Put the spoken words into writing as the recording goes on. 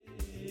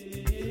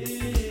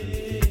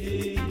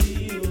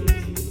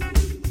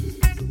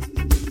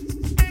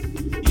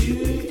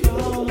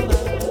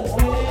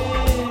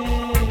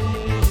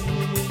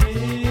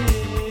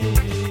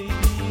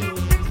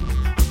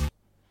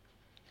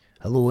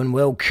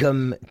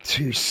welcome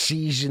to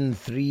Season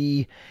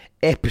 3,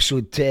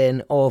 Episode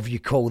 10 of You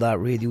Call That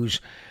Radio's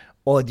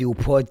audio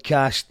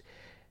podcast.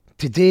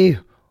 Today,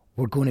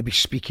 we're going to be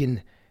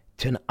speaking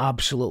to an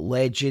absolute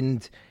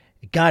legend,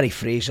 Garry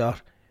Fraser,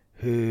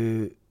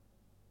 who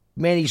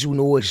many will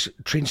know as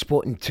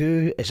Trainspotting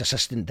 2 as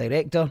assistant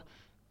director.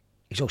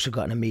 He's also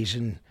got an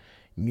amazing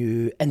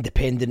new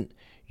independent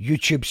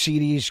YouTube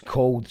series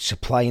called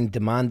Supply and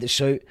Demand that's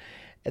out.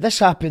 This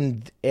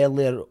happened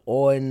earlier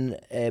on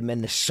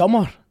in the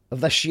summer of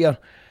this year,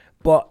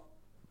 but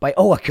by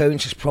all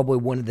accounts it's probably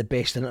one of the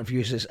best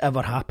interviews that's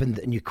ever happened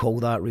in You Call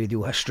That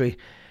Radio history.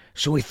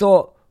 So we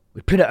thought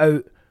we'd put it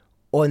out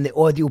on the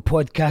audio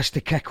podcast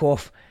to kick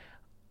off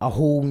a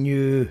whole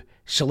new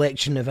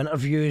selection of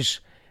interviews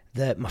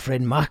that my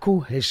friend Mako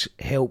has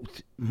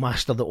helped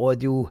master the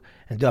audio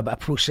and do a bit of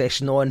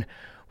processing on,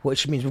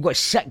 which means we've got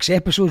 6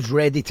 episodes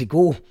ready to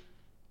go.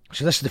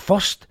 So this is the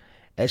first.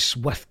 It's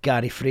with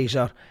Garry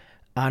Fraser,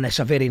 and it's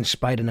a very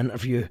inspiring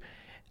interview.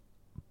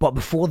 But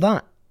before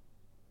that,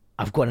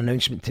 I've got an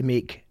announcement to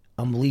make.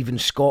 I'm leaving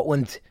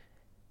Scotland.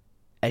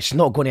 It's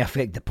not going to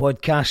affect the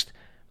podcast.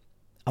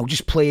 I'll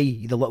just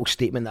play the little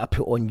statement that I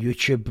put on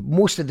YouTube.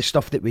 Most of the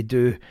stuff that we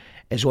do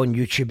is on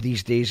YouTube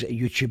these days at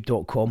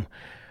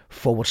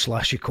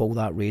youtube.com/You Call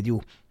That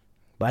Radio.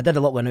 But I did a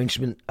little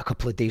announcement a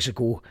couple of days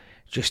ago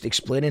just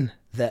explaining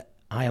that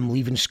I am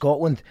leaving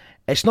Scotland.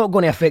 It's not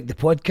going to affect the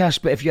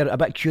podcast, but if you're a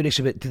bit curious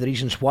about the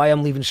reasons why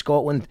I'm leaving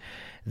Scotland,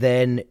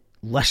 then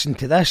listen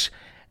to this.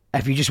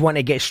 If you just want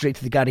to get straight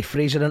to the Garry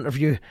Fraser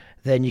interview,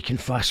 then you can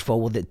fast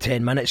forward at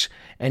 10 minutes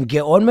and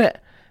get on with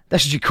it.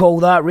 This is You Call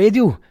That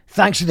Radio.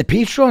 Thanks to the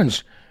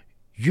patrons.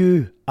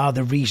 You are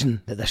the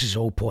reason that this is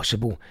all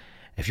possible.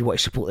 If you want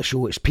to support the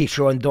show, it's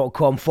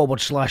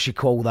patreon.com/You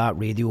Call That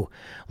Radio.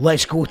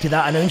 Let's go to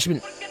that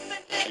announcement.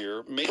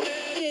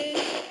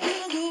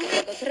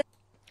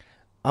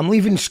 I'm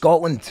leaving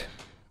Scotland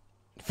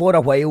for a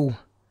while,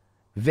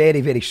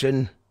 very, very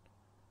soon.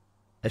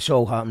 It's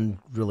all happened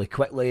really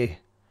quickly,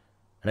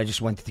 and I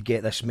just wanted to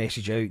get this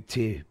message out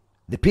to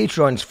the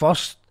patrons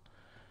first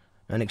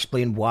and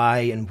explain why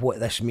and what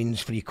this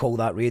means for You Call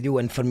That Radio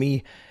and for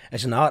me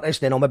as an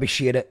artist. Then I'll maybe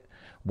share it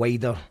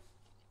wider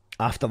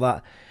after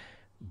that.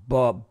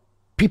 But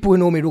people who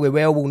know me really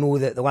well will know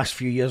that the last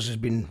few years has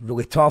been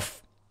really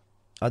tough.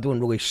 I don't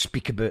really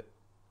speak about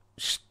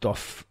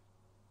stuff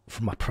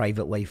from my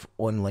private life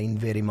online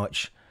very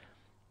much.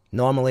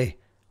 Normally,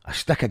 I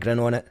stick a grin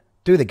on it,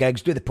 do the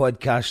gigs, do the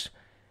podcast,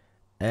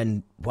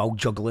 and while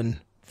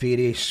juggling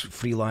various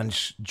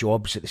freelance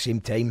jobs at the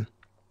same time.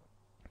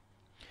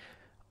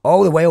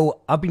 All the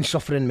while, I've been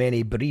suffering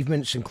many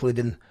bereavements,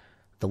 including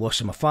the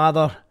loss of my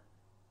father,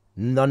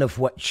 none of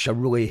which I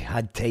really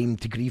had time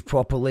to grieve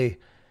properly.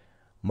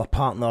 My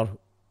partner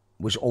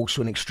was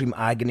also in extreme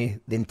agony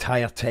the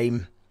entire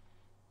time,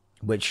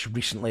 which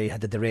recently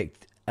had a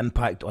direct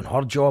impact on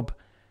her job.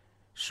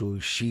 So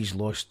she's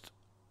lost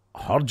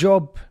her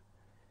job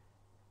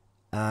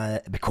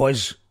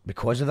because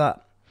of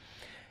that.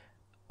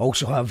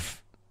 Also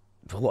have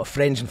a lot of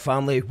friends and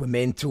family with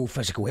mental,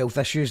 physical health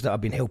issues that I've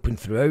been helping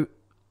throughout.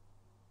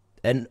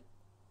 And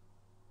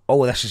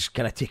all of this is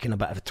kind of taking a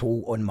bit of a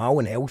toll on my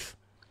own health.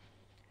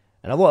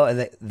 And a lot of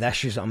the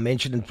issues that I'm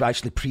mentioning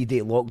actually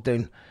predate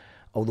lockdown,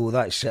 although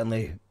that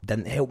certainly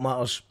didn't help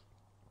matters.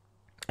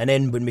 And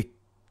then when we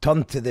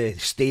turn to the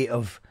state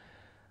of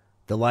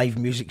the live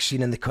music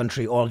scene in the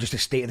country, or just the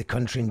state of the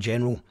country in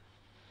general,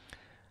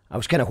 I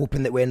was kind of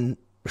hoping that when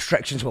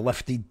restrictions were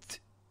lifted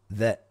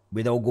that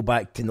we'd all go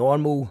back to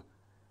normal.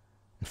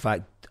 In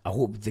fact, I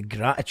hope the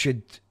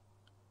gratitude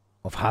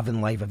of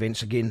having live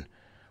events again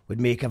would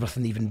make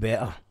everything even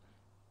better.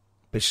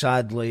 But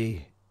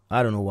sadly,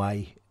 I don't know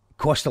why,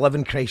 cost of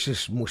living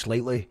crisis most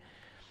likely.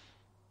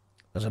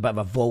 There's a bit of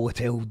a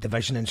volatile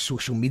division in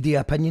social media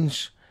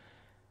opinions.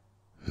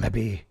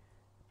 Maybe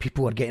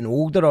people are getting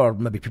older, or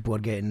maybe people are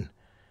getting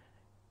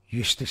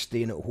used to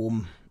staying at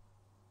home.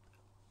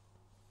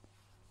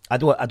 I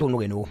don't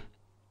really know.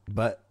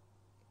 But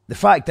the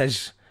fact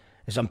is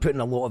I'm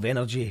putting a lot of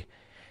energy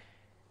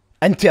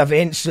into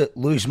events that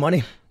lose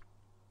money.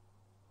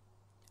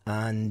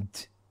 And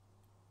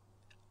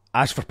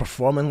as for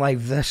performing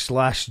live, this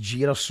last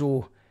year or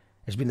so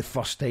has been the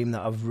first time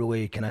that I've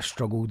really kind of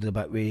struggled a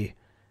bit with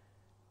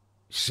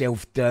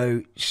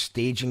self-doubt,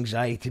 stage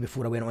anxiety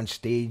before I went on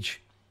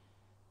stage.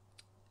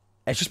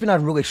 It's just been a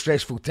really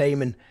stressful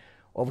time, and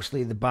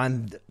obviously the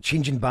band,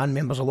 changing band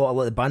members a lot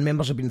of the band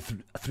members have been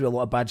through a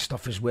lot of bad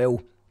stuff as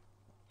well.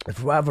 And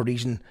for whatever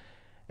reason,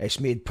 it's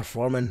made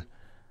performing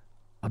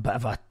a bit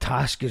of a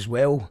task as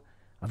well.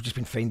 I've just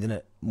been finding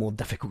it more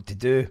difficult to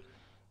do.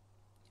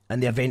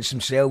 And the events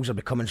themselves are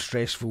becoming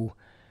stressful,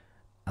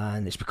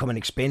 and it's becoming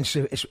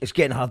expensive. It's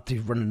getting hard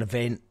to run an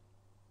event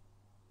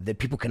that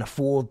people can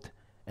afford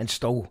and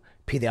still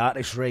pay the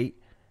artists right,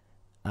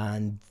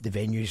 and the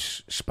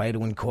venue's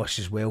spiralling costs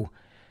as well.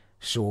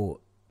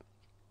 So,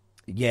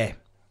 yeah,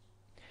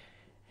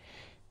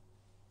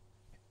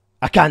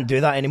 I can't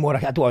do that anymore.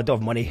 I don't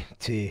have money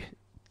to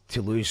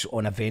lose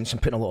on events. I'm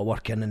putting a lot of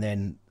work in, and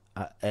then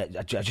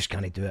I just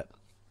can't do it.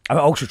 I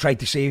also tried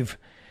to save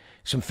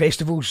some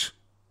festivals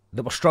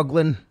that were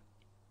struggling,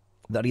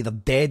 that are either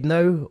dead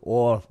now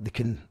or they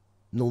can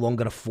no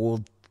longer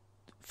afford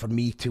for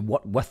me to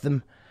work with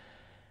them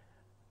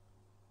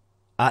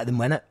at the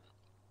minute.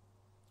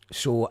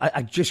 So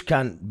I just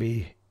can't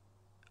be,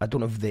 I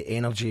don't have the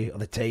energy or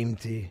the time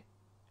to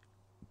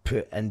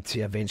put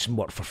into events and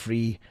work for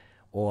free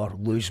or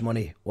lose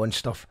money on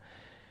stuff.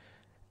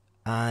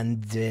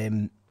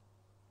 And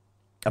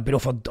I've been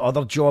offered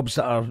other jobs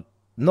that are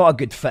not a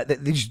good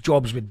fit. These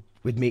jobs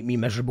would make me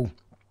miserable.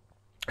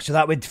 So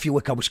that would feel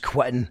like I was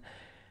quitting.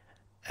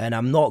 And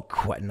I'm not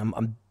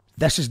quitting.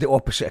 This is the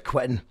opposite of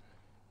quitting.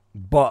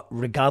 But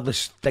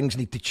regardless, things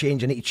need to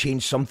change. I need to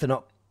change something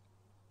up.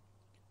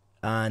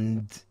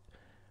 And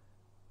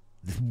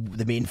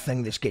the main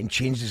thing that's getting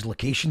changed is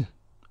location.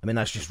 I mean,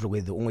 that's just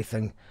really the only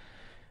thing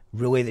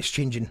really that's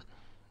changing.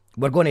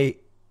 We're going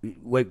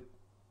to...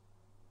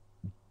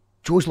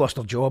 Joe's lost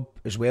her job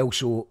as well,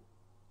 so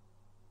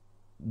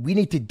we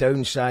need to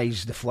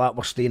downsize the flat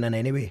we're staying in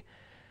anyway.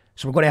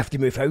 So we're going to have to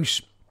move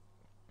house.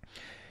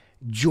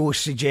 Joe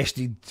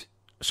suggested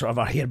sort of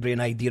a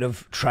harebrained idea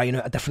of trying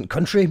out a different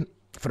country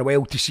for a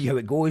while to see how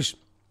it goes.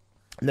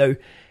 Now,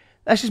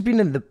 this has been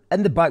in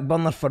the back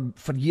burner for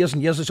years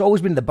and years. It's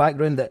always been in the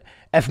background that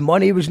if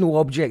money was no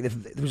object, if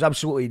there was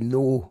absolutely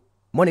no...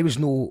 Money was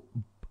no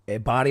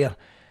barrier,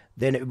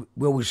 then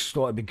we always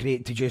thought it'd be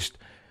great to just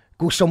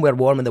go somewhere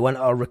warm in the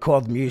winter,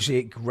 record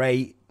music,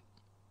 write,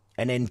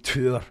 and then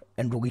tour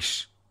and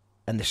release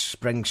in the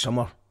spring,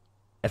 summer,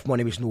 if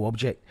money was no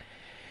object.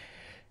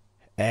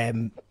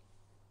 Then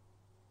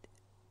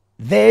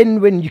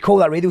when You Call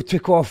That Radio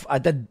took off, I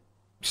did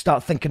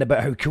start thinking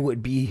about how cool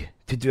it'd be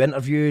to do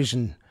interviews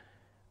and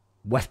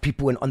with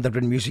people in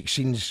underground music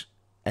scenes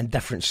in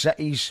different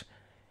cities.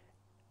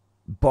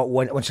 But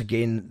once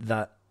again,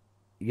 that,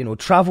 you know,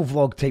 travel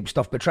vlog type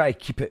stuff, but try to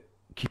keep it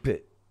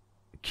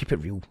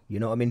real, you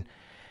know what I mean?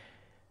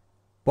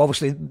 But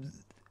obviously,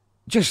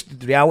 just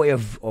the reality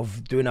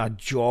of doing a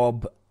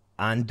job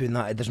and doing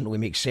that, it doesn't really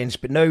make sense.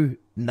 But now,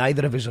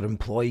 neither of us are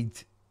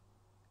employed.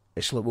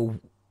 It's like, well,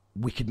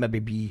 we could maybe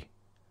be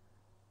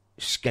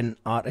skint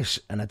artists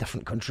in a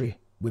different country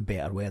with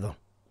better weather.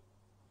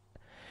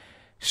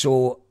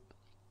 So,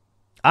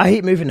 I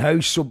hate moving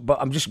house, but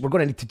we're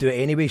going to need to do it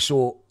anyway,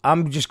 so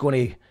I'm just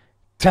going to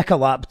take a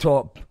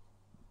laptop,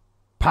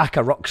 pack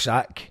a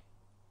rucksack,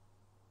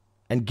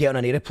 and get on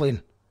an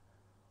aeroplane.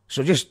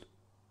 So just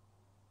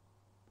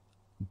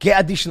get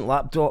a decent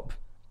laptop,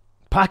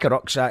 pack a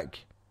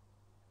rucksack,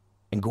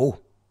 and go.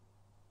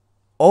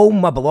 All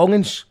my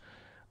belongings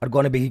are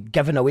going to be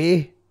given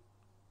away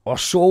or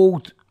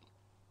sold.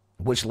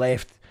 What's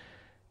left,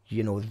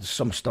 you know, there's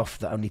some stuff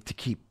that I need to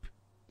keep,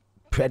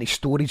 put any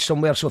storage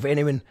somewhere. So if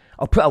anyone,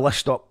 I'll put a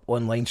list up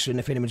online soon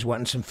if anyone's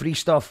wanting some free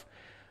stuff,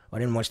 or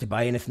anyone wants to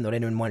buy anything, or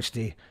anyone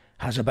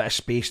has a bit of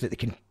space that they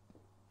can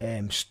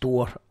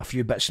store a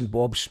few bits and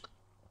bobs,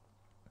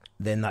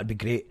 then that'd be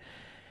great.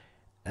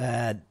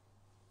 Then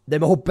my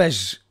hope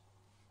is,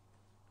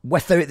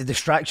 without the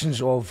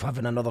distractions of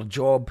having another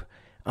job,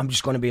 I'm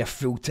just going to be a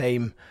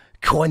full-time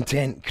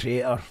content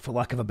creator, for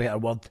lack of a better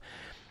word.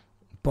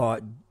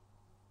 But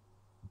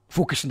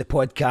focusing the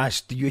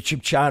podcast, the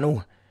YouTube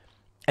channel,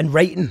 and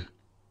writing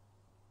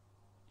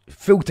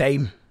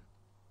full-time.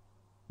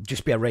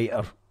 Just be a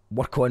writer,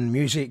 work on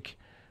music,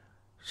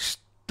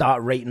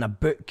 start writing a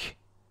book,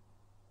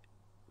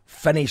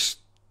 finish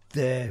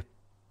the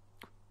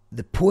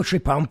poetry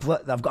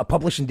pamphlet that I've got a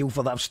publishing deal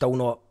for that I've still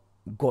not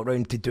got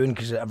around to doing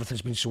because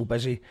everything's been so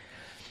busy.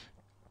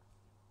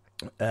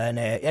 And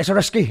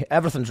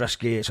everything's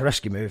risky, it's a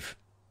risky move.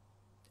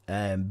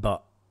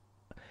 But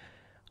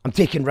I'm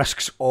taking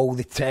risks all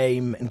the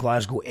time in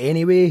Glasgow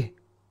anyway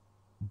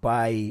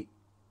by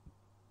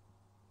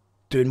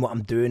doing what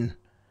I'm doing.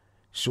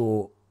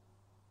 So,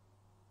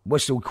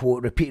 what's the old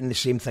quote? Repeating the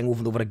same thing over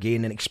and over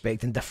again and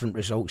expecting different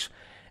results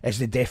is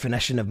the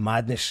definition of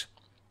madness.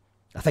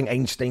 I think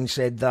Einstein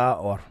said that,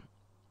 or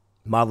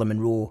Marilyn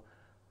Monroe,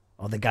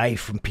 or the guy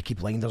from Peaky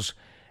Blinders.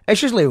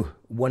 It's usually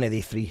one of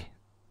the three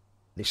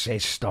that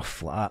says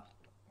stuff like that.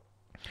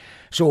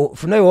 So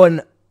from now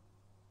on,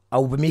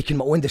 I'll be making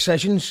my own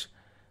decisions.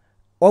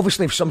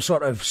 Obviously, if some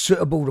sort of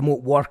suitable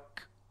remote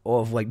work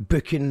of like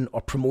booking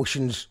or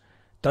promotions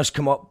does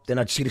come up, then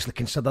I'd seriously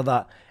consider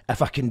that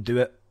if I can do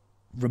it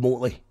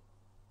remotely.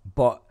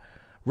 But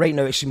right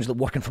now it seems like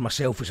working for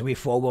myself is the way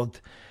forward.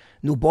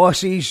 No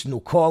bosses, no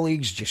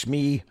colleagues, just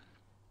me.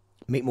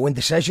 Make my own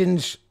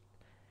decisions.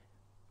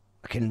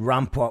 I can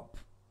ramp up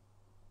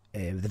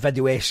the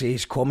video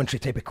essays, commentary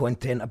type of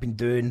content I've been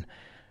doing,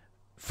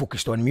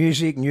 focused on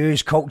music,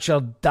 news, culture,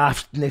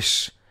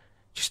 daftness,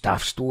 just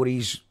daft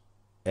stories,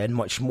 and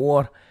much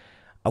more.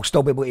 I'll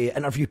still be able to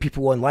interview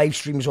people on live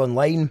streams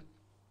online.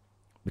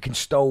 We can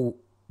still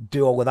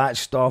do all of that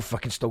stuff. I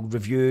can still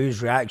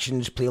reviews,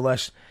 reactions,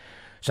 playlists.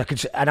 So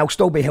and I'll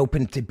still be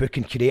helping to book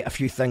and create a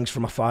few things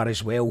from afar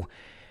as well.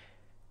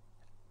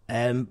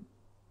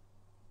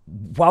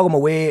 While I'm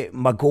away,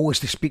 my goal is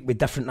to speak with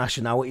different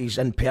nationalities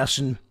in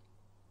person,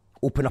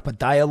 open up a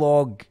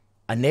dialogue,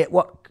 a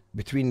network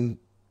between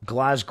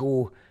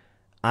Glasgow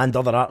and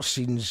other art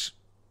scenes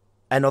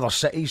in other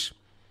cities.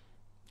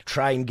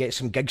 Try and get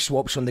some gig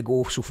swaps on the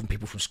go, so from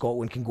people from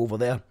Scotland can go over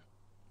there.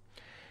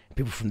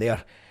 People from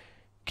there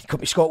can come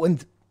to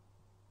Scotland.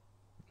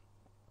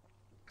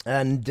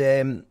 And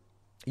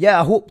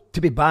I hope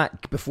to be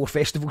back before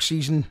festival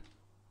season.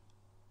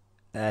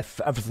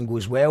 If everything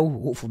goes well,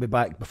 hopefully be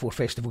back before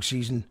festival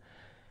season.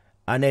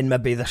 And then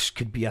maybe this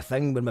could be a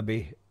thing where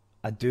maybe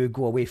I do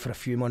go away for a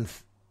few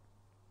months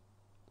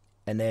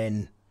and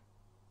then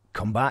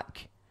come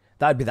back.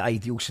 That'd be the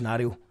ideal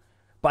scenario.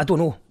 But I don't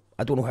know.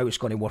 I don't know how it's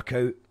going to work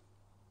out.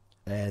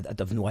 I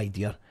have no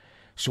idea.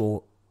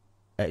 So,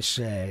 it's,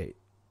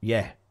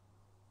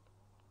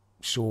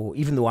 So,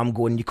 even though I'm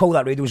going, You Call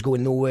That Radio's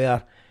going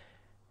nowhere.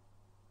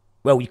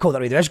 Well, You Call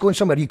That Radio is going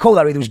somewhere. You Call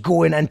That Radio's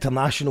going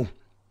international.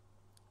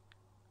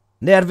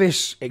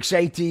 Nervous,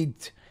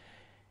 excited.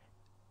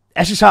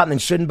 This is happening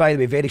soon, by the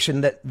way, very soon.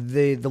 That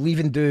the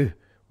Leave and Do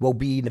will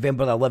be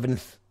November the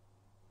 11th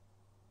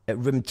at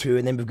Room 2,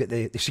 and then we've got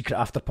the secret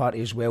after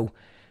party as well.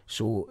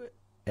 So,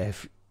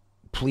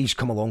 please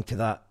come along to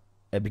that.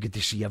 It'd be good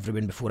to see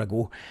everyone before I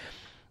go.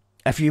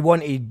 If you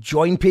want to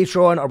join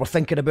Patreon or were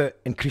thinking about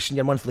increasing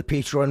your monthly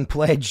Patreon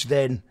pledge,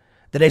 then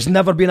there has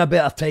never been a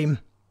better time.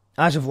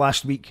 As of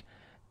last week,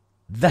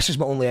 this is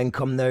my only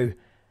income now.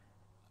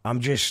 I'm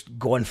just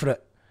going for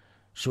it.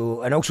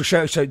 So, and also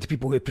shout out to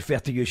people who prefer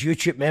to use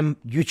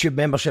YouTube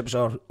memberships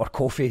or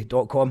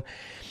coffee.com.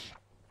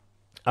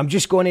 I'm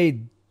just going to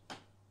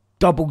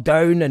double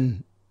down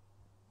and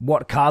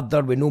work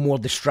harder with no more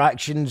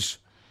distractions.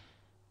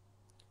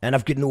 And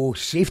I've got no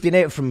safety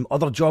net from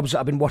other jobs that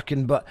I've been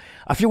working. But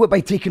I feel like by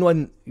taking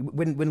on,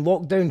 when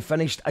lockdown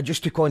finished, I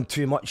just took on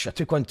too much. I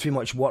took on too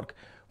much work.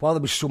 While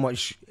there was so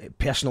much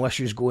personal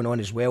issues going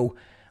on as well,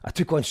 I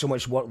took on so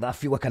much work that I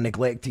feel like I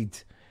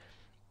neglected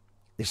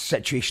the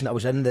situation I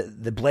was in,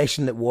 the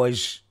blessing that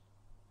was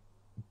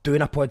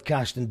doing a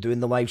podcast and doing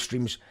the live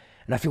streams.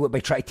 And I feel like by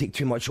trying to take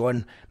too much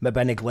on,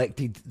 maybe I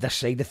neglected this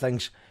side of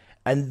things.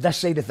 And this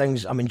side of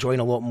things I'm enjoying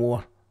a lot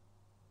more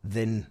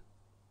than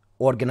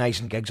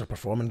organising gigs or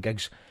performing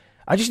gigs.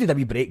 I just need a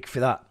wee break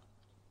for that,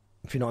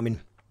 if you know what I mean.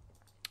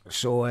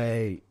 So,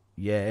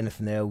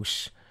 anything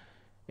else?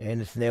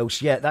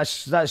 Yeah,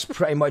 that's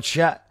pretty much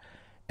it.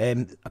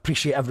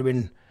 Appreciate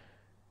everyone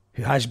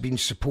who has been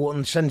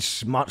supporting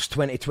since March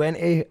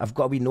 2020. I've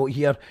got a wee note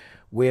here.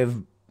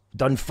 We've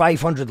done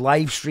 500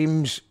 live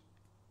streams,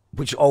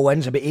 which all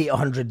ends about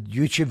 800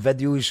 YouTube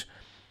videos,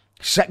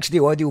 60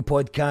 audio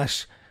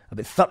podcasts,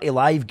 about 30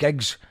 live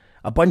gigs,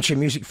 a bunch of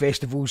music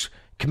festivals,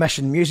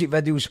 commissioned music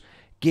videos,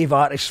 gave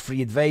artists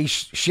free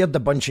advice, shared a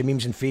bunch of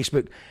memes on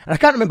Facebook. And I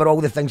can't remember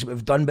all the things that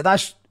we've done, but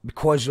that's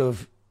because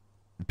of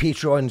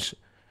Patreons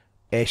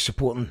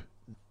supporting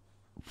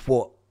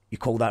what You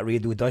Call That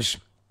Radio does.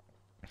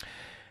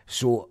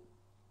 So,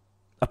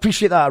 I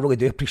appreciate that. I really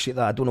do appreciate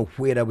that. I don't know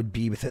where I would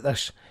be without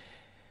this.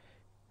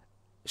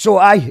 So,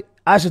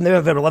 as of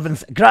November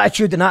 11th,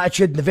 gratitude and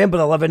attitude, November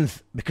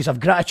 11th, because I've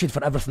gratitude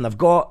for everything I've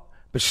got,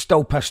 but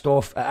still pissed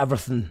off at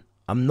everything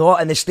I'm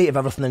not, in the state of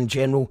everything in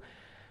general.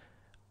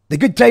 The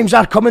good times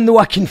are coming though,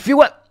 I can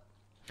feel it.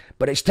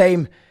 But it's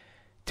time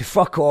to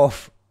fuck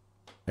off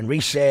and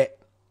reset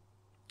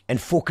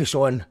and focus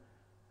on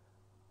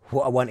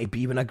what I want to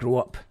be when I grow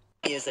up.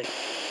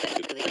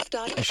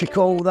 I should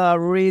call that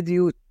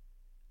radio,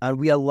 and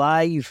we are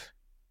live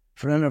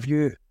for an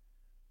interview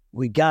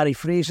with Garry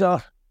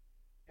Fraser,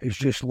 who's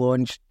just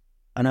launched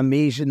an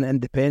amazing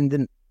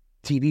independent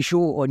TV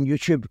show on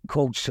YouTube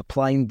called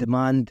Supply and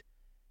Demand,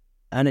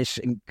 and it's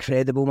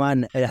incredible,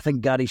 man. I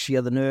think Gary's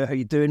here now. How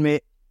you doing,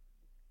 mate?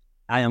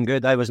 I am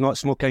good. I was not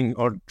smoking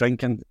or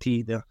drinking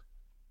tea there.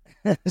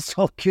 It's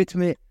all good,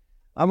 mate.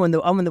 I'm in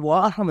the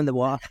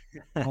water.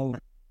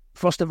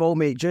 First of all,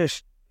 mate,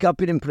 just I've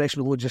been impressed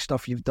with loads of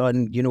stuff you've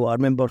done. You know, I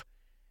remember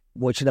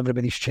watching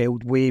Everybody's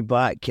Child way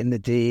back in the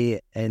day,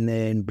 and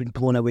then been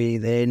blown away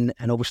then.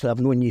 And obviously, I've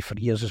known you for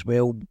years as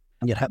well.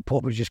 And your hip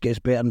hop just gets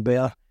better and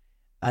better.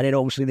 And then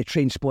obviously the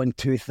Trainspotting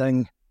 2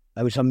 thing,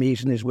 it was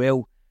amazing as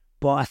well.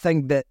 But I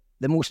think that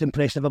the most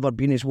impressed I've ever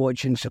been is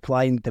watching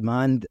Supply and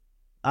Demand.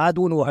 I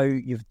don't know how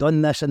you've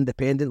done this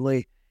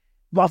independently.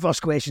 My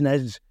first question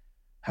is,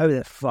 how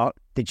the fuck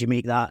did you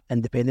make that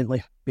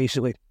independently,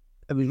 basically?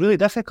 It was really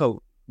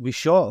difficult. We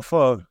shot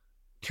for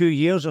 2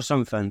 years or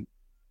something.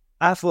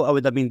 I thought I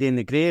would have been doing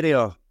the grey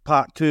area,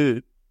 part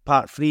 2,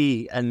 part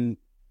 3, and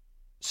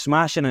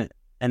smashing it.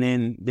 And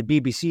then the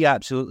BBC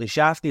absolutely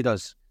shafted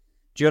us.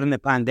 During the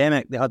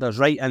pandemic, they had us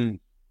writing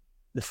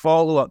the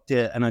follow-up to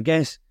it. And I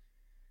guess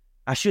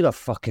I should have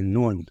fucking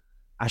known.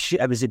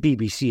 It was the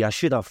BBC. I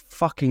should have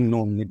fucking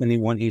known they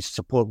didn't want to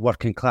support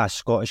working-class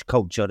Scottish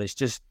culture. It's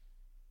just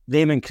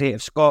them in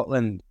Creative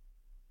Scotland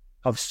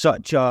have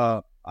such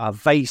a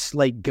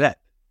vice-like grip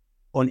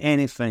on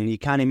anything. You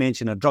can't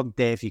mention a drug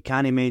death. You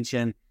can't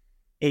mention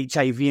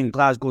HIV in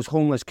Glasgow's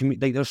homeless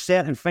community. Like, there's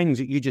certain things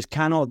that you just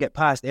cannot get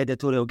past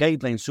editorial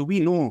guidelines. So we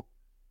know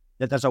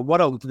that there's a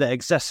world that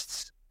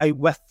exists out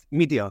with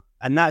media.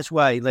 And that's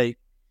why, like,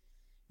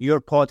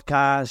 your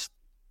podcast,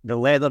 the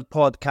leather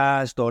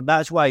podcast, or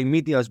that's why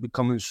media is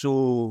becoming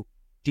so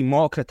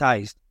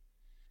democratized,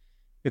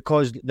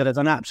 because there is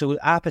an absolute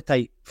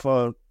appetite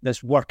for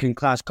this working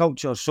class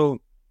culture. So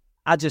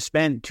I just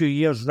spent 2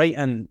 years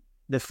writing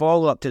the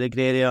follow-up to the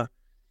grey area,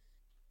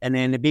 and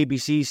then the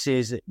BBC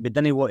says that we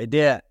didn't want to do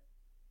it.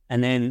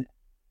 And then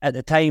at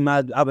the time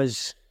I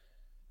was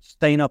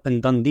staying up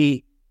in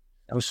Dundee.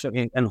 I was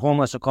in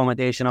homeless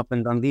accommodation up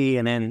in Dundee,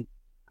 and then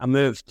I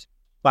moved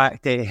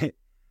back to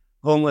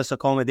homeless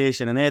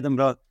accommodation in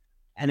Edinburgh.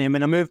 And then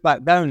when I moved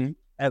back down,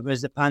 it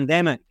was the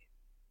pandemic.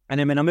 And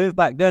then when I moved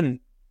back down,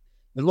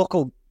 the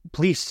local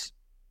police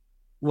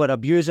were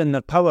abusing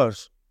their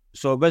powers.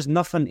 So it was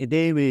nothing to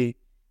do with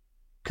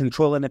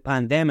controlling the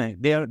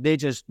pandemic. They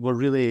just were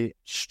really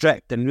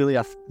strict and really,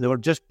 they were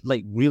just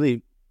like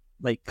really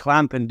like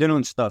clamping down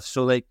on stuff.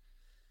 So like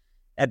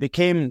it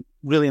became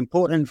really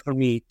important for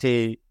me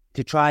to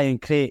try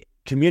and create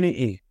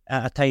community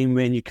at a time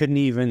when you couldn't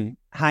even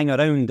hang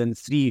around in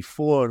 3,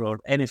 4 or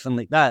anything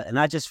like that. And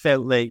I just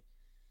felt like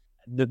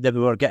that we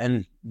were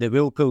getting the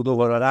wool pulled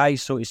over our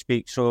eyes, so to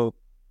speak. So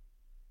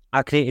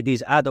I created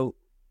these adult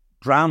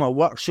drama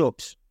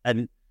workshops.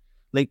 And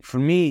like for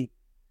me,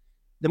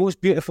 the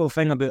most beautiful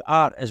thing about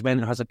art is when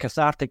it has a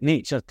cathartic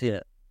nature to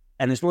it.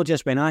 And it's not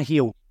just when I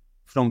heal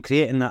from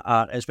creating that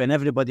art, it's when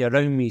everybody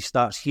around me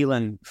starts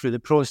healing through the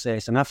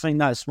process. And I think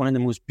that's one of the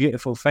most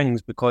beautiful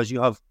things, because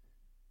you have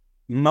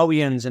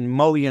millions and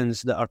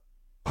millions that are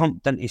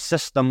pumped into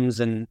systems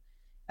and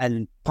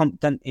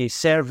pumped into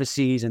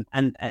services,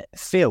 and it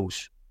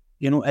fails.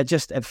 You know, it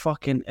just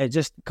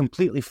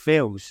completely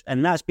fails.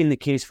 And that's been the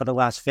case for the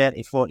last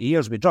 30, 40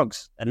 years with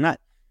drugs. And that,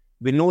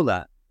 we know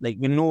that.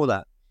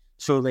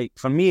 So like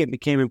for me, it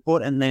became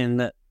important then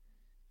that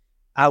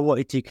I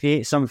wanted to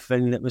create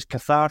something that was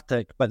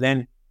cathartic, but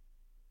then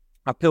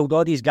I pulled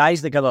all these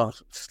guys together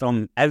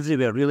from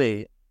everywhere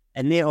really,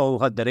 and they all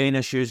had their own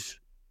issues,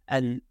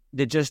 and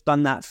they just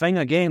done that thing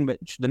again,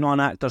 which the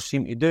non-actors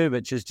seem to do,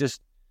 which is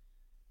just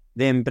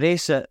they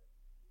embrace it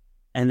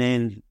and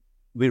then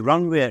we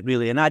run with it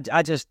really. And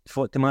I just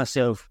thought to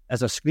myself,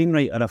 as a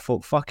screenwriter, I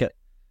thought, fuck it,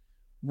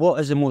 what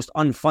is the most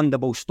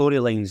unfundable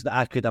storylines that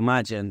I could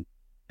imagine?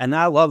 And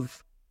I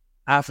love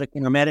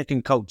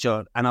African-American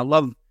culture, and I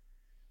love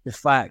the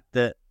fact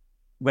that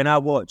when I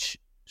watch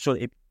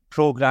sort of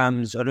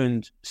programs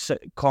around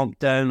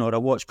Compton, or I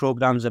watch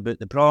programs about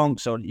the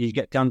Bronx, or you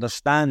get to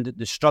understand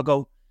the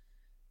struggle,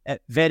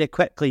 very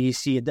quickly you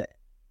see that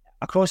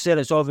across there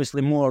it's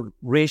obviously more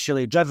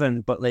racially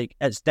driven, but like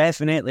it's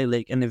definitely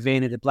like in the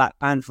vein of the Black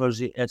Panthers,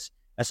 it's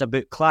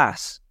about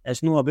class.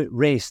 It's not about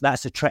race.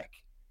 That's a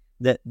trick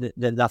that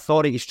the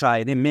authorities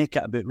try. They make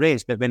it about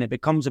race, but when it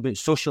becomes about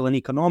social and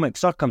economic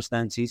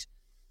circumstances,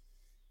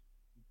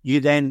 you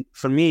then,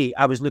 for me,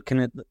 I was looking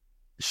at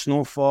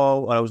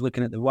Snowfall, or I was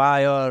looking at The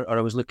Wire, or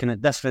I was looking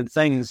at different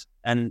things,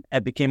 and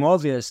it became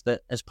obvious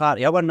that as part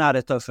of our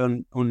narrative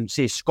on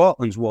say,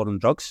 Scotland's war on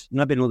drugs,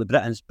 maybe not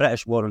the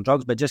British war on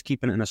drugs, but just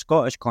keeping it in a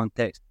Scottish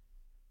context,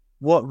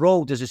 what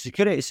role does the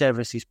security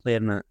services play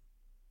in that?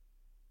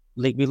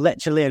 Like, we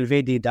literally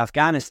invaded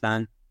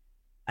Afghanistan,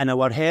 and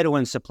our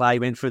heroin supply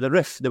went through the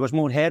roof. There was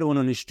more heroin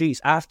on the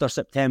streets after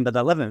September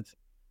the 11th.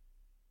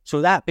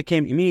 So that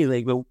became to me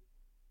like, well,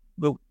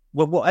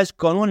 what is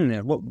going on in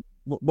there?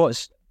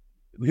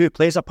 Who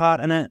plays a part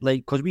in it?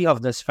 Like, because we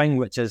have this thing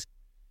which is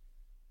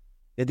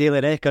the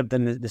Daily Record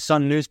and the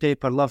Sun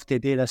newspaper love to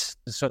do this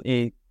sort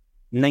of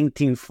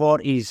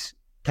 1940s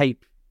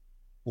type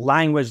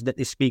language that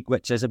they speak,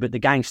 which is about the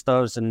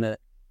gangsters, and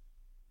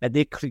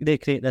they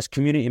create this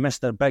community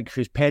Mr. Big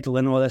who's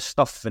peddling all this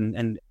stuff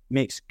and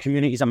makes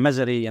communities a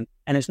misery, and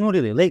it's not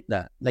really like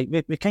that. Like,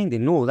 we kind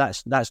of know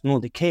that's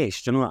not the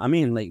case. Do you know what I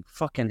mean? Like,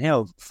 fucking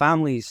hell,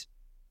 families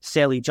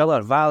sell each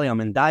other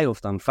Valium and die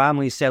of them.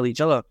 Families sell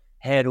each other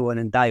heroin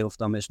and die of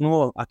them. It's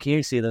not a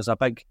case of there's a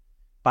big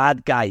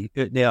bad guy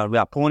out there with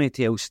a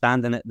ponytail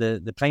standing at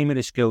the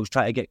primary schools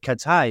trying to get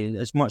kids high.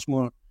 It's much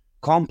more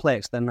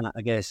complex than that,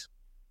 I guess.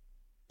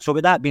 So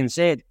with that being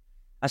said,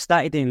 I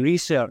started doing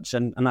research,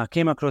 and I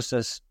came across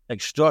this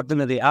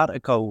extraordinary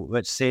article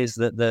which says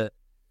that the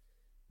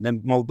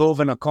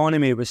Moldovan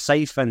economy was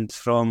siphoned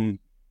from,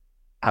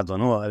 I don't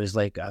know, it was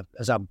like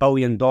 $1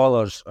 billion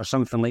or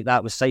something like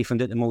that was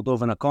siphoned out the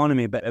Moldovan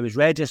economy, but it was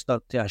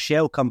registered to a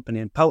shell company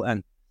in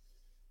Pilton.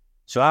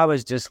 So I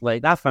was just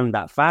like, I found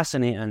that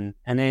fascinating.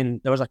 And then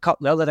there was a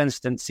couple of other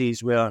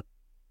instances where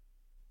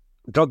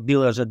drug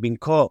dealers had been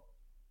caught,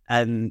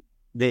 and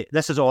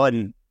this is all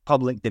in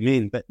public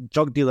domain, but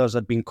drug dealers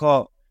had been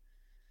caught.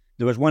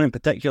 There was one in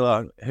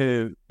particular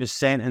who was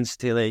sentenced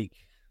to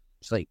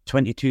it's like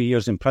 22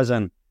 years in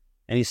prison,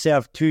 and he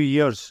served 2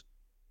 years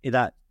of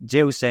that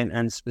jail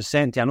sentence, was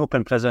sent to an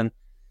open prison,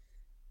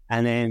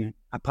 and then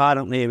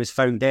apparently he was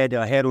found dead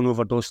of a heroin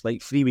overdose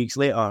like 3 weeks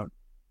later.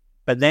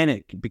 But then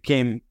it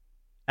became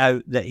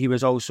out that he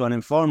was also an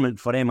informant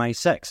for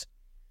MI6.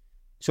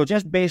 So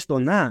just based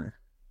on that,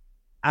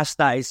 I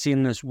started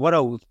seeing this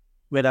world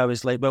where I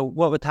was like, well,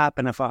 what would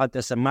happen if I had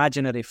this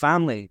imaginary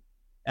family?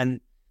 And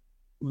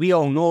we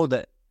all know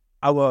that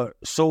our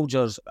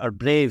soldiers are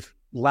brave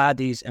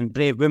laddies and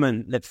brave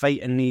women that fight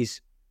in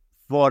these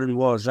foreign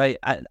wars, right?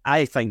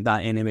 I think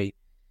that anyway.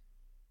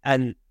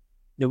 And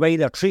the way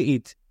they're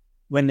treated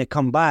when they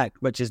come back,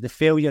 which is the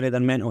failure of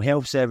their mental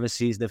health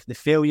services, the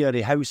failure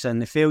of housing,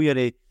 the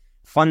failure of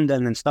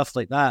funding and stuff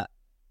like that,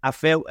 I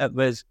felt it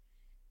was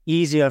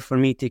easier for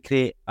me to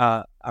create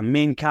a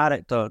main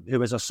character who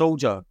was a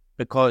soldier,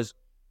 because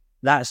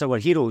that's our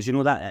heroes, you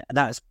know,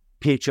 that's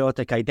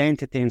patriotic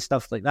identity and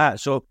stuff like that.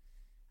 So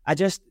I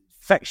just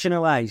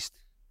fictionalised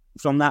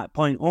from that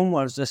point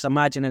onwards this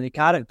imaginary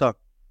character.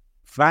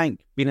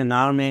 Frank being in the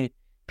army,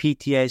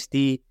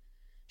 PTSD,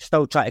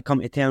 still trying to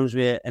come to terms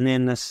with it, and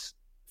then this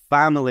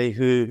family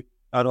who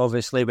are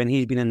obviously, when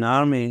he's been in the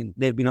army,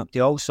 they've been up to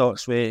all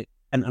sorts with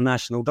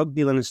international drug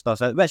dealing and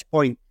stuff, at which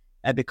point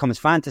it becomes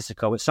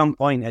fantastical. At some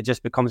point it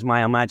just becomes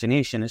my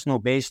imagination. It's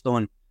not based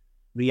on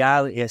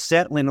reality. It's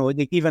certainly no,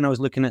 even I was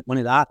looking at one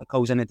of the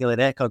articles in the Daily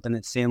Record, and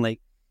it's saying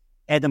like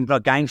Edinburgh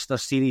Gangster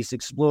series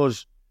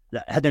explores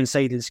the hidden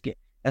side of the skate.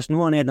 It's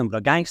not an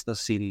Edinburgh Gangster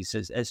series.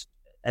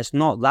 It's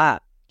not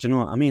that. Do you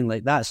know what I mean?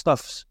 Like, that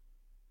stuff's,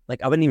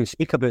 like, I wouldn't even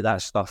speak about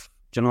that stuff.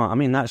 Do you know what I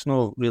mean? That's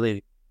not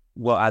really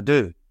what I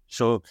do.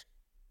 So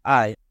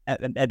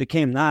it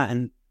became that,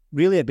 and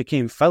really it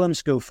became film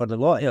school for the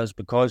lot of us,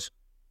 because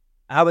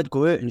I would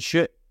go out and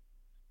shoot,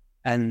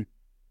 and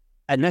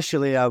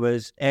initially I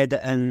was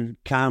editing,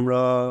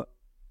 camera,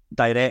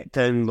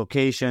 directing,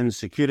 location,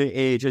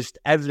 security, just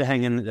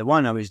everything in the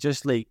one. I was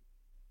just like,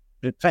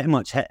 pretty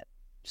much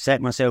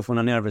set myself on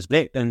a nervous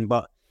breakdown,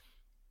 but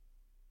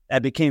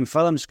it became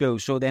film school.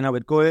 So then I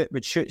would go out,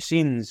 would shoot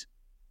scenes,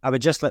 I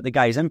would just let the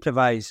guys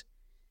improvise,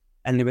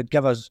 and they would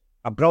give us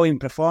a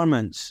brilliant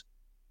performance.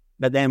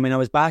 But then when I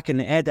was back in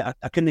the edit,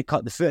 I couldn't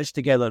cut the footage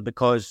together,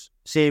 because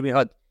say we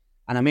had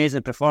an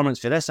amazing performance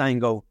for this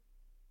angle,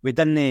 we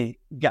didn't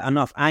get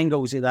enough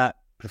angles of that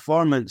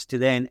performance to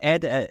then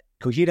edit it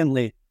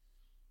coherently.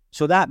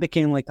 So that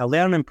became like a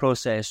learning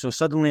process. So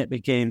suddenly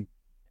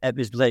it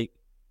was like,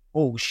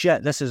 oh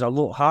shit, this is a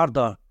lot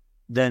harder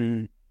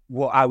than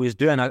what I was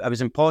doing. It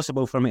was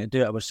impossible for me to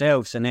do it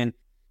ourselves. And then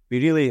we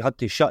really had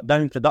to shut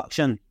down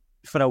production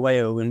for a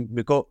while, and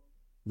we got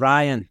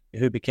Ryan,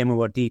 who became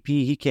our DP.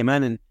 He came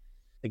in, and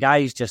the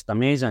guy's just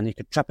amazing. He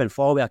could trip and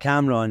fall with a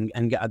camera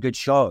and get a good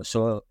shot.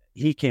 So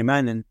he came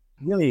in and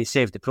really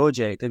saved the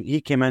project.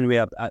 He came in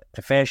with a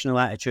professional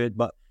attitude,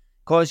 but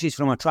because he's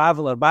from a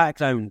traveller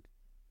background,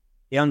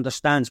 he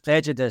understands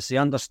prejudice, he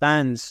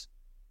understands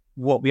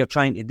what we are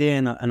trying to do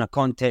in a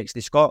context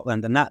of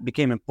Scotland, and that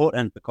became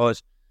important,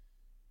 because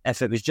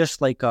if it was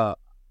just like a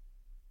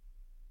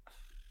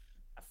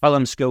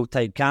film school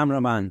type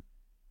cameraman,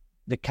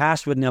 the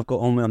cast wouldn't have got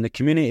on with him, the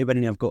community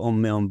wouldn't have got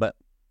on with him, but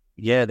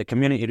yeah, the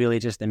community really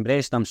just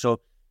embraced him. So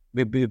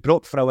we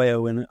broke for a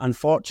while, and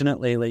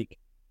unfortunately, like,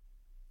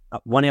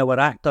 one of our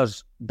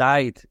actors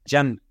died,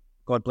 Jim,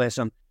 God bless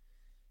him.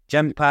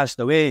 Jim passed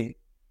away.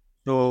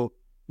 So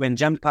when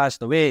Jim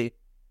passed away,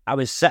 I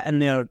was sitting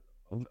there,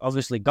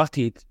 obviously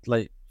gutted,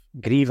 like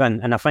grieving,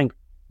 and I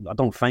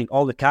don't think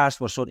all the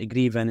cast were sort of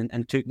grieving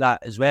and took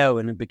that as well,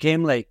 and it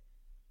became like,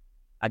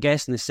 I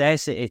guess,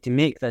 necessity to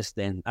make this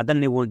then. I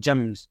didn't want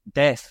Jim's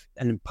death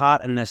and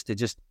part in this to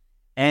just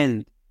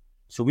end.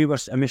 So we're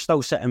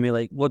still sitting with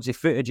like loads of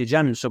footage of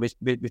Jim, so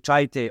I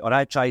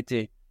tried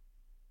to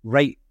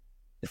write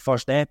the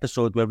first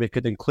episode where we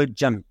could include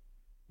Jim,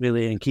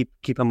 really, and keep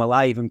him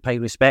alive and pay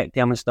respect to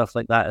him and stuff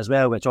like that as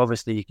well, which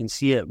obviously you can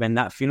see it when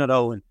that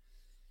funeral, and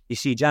you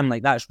see Jim,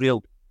 like, that's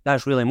real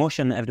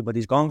emotion that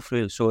everybody's gone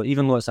through. So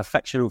even though it's a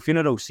fictional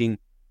funeral scene,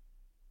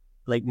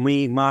 like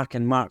me, Mark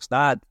and Mark's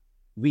dad,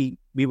 we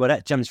were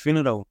at Jim's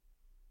funeral.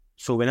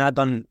 So when I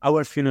done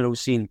our funeral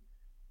scene,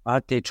 I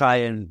had to try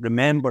and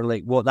remember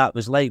like what that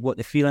was like, what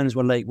the feelings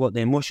were like, what the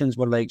emotions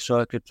were like,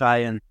 so I could try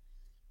and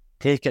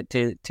take it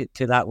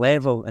to that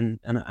level, and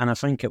I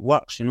think it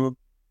works, you know.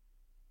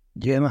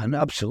 Yeah, man,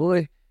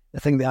 absolutely. I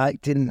think the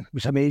acting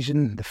was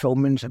amazing, the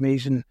filming's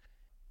amazing.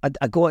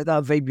 I got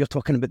that vibe you're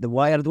talking about, The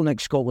Wire. I don't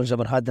think Scotland's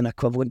ever had an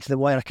equivalent to The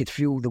Wire. I could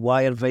feel The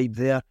Wire vibe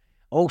there.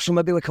 Also,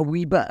 maybe like a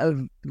wee bit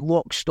of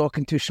Lock, Stock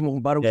and Two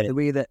Small Barrels, the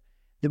way that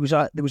there was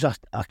a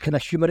kind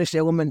of humorous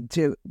element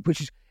to it,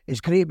 which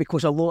is great,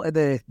 because a lot of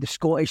the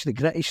Scottish, the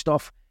gritty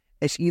stuff,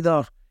 it's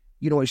either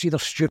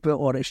stupid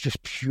or it's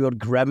just pure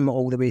grim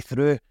all the way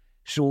through.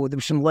 So there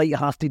was some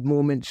light-hearted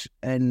moments,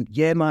 and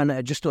yeah, man,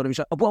 I just thought it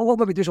was. What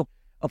maybe do is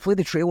I'll play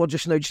the trailer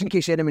just now, just in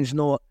case anyone's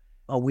not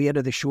aware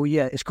of the show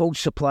yet. It's called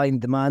Supply and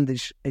Demand.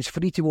 It's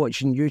free to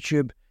watch on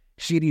YouTube.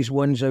 Series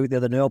 1's out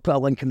there now. I'll put a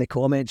link in the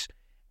comments.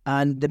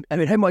 And I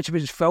mean, how much of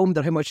it is filmed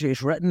or how much of it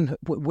is written?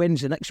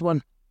 When's the next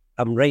one?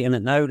 I'm writing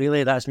it now,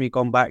 really. That's me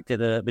going back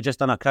to we just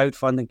done a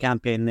crowdfunding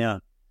campaign there,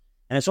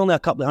 and it's only a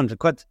couple of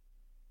 £100,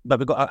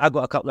 but I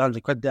got a couple of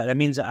 £100 there. It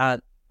means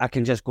that I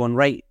can just go and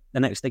write the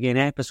next again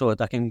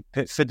episode. I can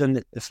put food in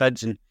the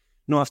fridge and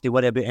not have to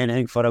worry about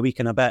anything for a week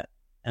and a bit,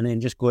 and then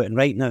just go out and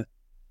write now.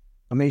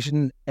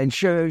 Amazing. And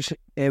shout-outs,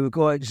 we've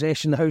got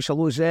Zesh in the house.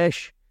 Hello,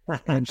 Zesh.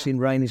 I'm seeing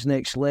Ryan's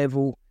next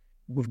level.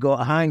 We've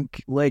got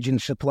Hank,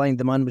 legend, Supply and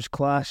Demand was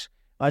class.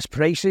 As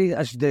Pricey,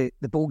 as the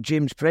bold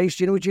James Price.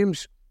 Do you know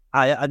James?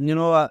 And you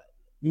know what?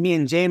 Me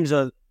and James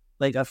are,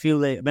 like, I feel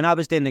like when I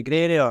was doing the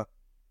grey area,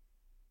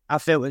 I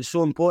felt it's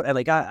so important.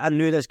 Like, I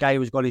knew this guy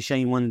was going to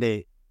shine one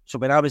day. So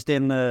when I was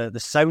doing the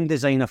sound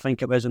design, I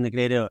think it was on the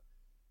grey area,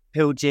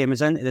 pulled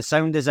James into the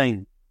sound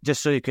design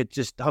just so you could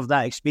just have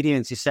that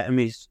experience. He's sitting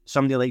with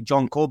somebody like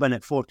John Coben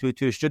at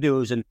 422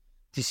 Studios, and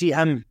to see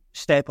him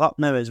step up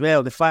now as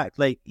well, the fact,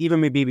 like, even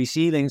with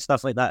BBC and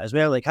stuff like that as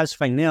well, like his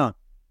thing there,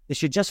 they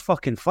should just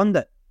fucking fund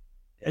it.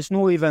 It's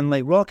not even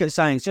like rocket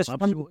science, just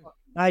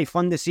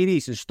fund the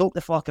series and stop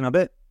the fucking a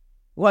bit.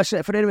 Well, that's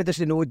it. For anyone who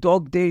doesn't know,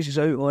 Dog Days is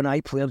out on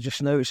iPlayer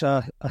just now. It's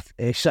a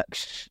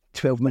 6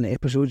 12-minute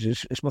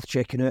episodes. It's worth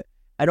checking out.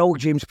 And all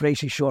James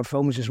Price's short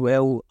films as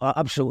well are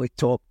absolutely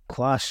top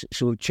class.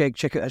 So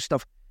check out his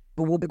stuff.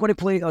 But we'll be going to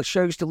play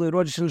shouts to Lou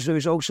Rogersons,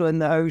 who's also in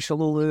the house.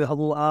 Hello, Lou.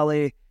 Hello,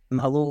 Ali.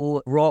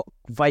 Hello, Rock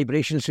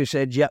Vibrations, who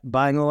said, yep,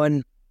 bang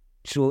on.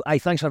 So,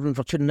 thanks everyone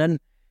for tuning in.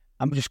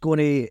 I'm just going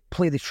to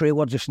play the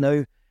trailer just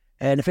now.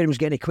 And if anyone's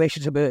got any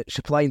questions about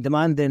supply and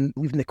demand, then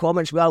leave in the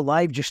comments. We are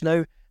live just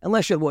now,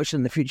 unless you're watching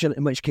in the future,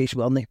 in which case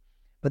we aren't.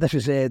 But this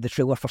is the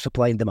trailer for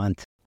Supply and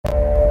Demand.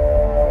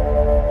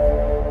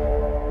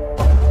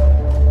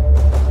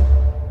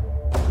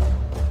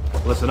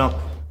 Listen up.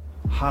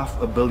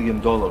 $500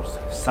 million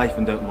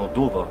siphoned out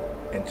Moldova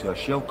into a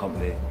shell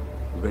company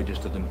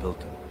registered in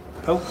Pilton.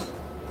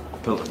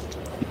 Pilton.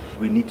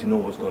 We need to know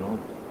what's going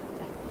on.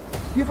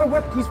 You ever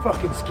whipped these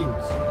fucking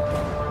schemes?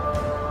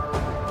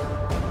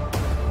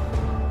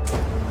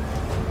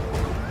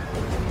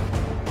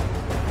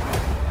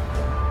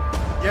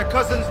 Your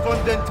cousin's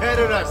funding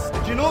terrorists.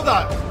 Did you know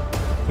that?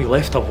 We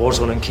left a war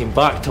zone and came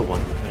back to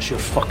one. It's your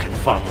fucking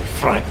family,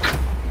 Frank.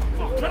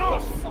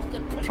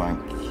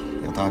 Frank,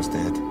 your dad's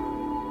dead.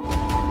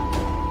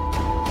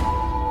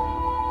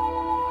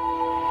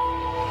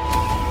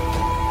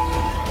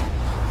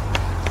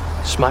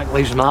 Smack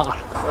lives matter.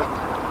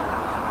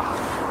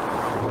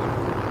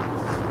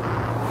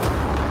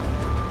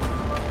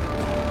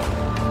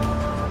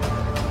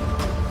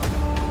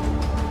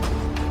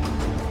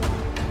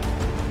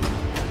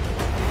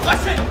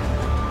 Listen!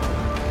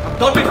 I'm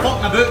done with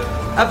fucking about.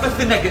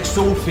 Everything that gets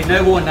sold from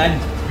now on in,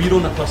 we're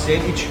on a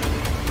percentage.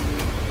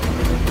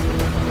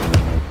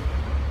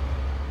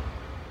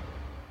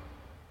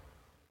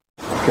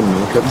 Fucking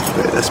milk it.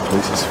 But this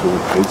place is full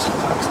of goods and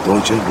tax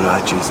dodging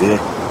ratchets, eh?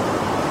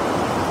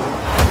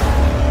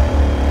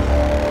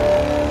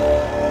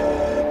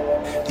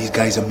 These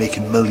guys are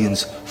making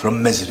millions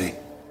from misery.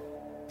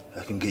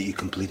 I can get you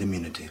complete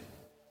immunity.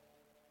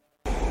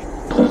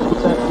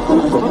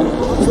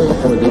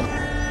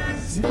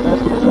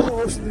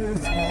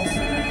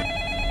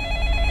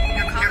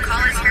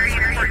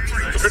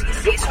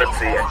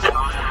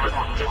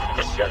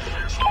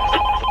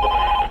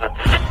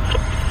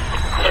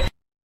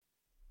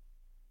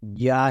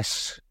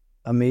 Yes,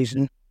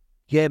 amazing.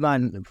 Yeah,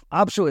 man,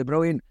 absolutely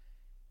brilliant.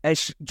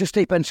 It's just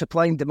type in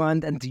Supply and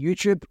Demand into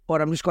YouTube,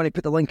 or I'm just going to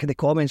put the link in the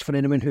comments for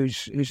anyone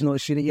who's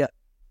not seen it yet.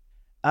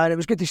 And it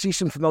was good to see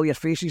some familiar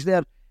faces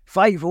there.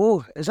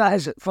 5-0, is that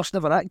his first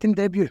ever acting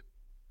debut?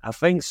 I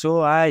think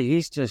so, aye.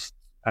 He's just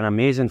an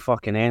amazing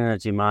fucking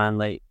energy, man.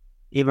 Like,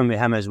 even with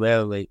him as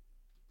well, like,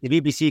 the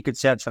BBC could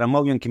search for a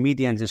million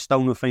comedians and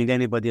still not find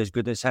anybody as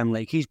good as him.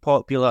 Like, he's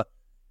popular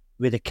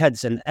with the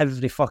kids in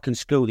every fucking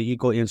school that you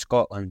go to in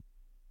Scotland.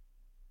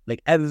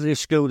 Like, every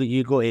school that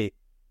you go to,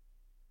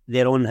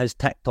 they're on his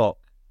TikTok,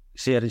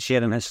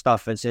 sharing his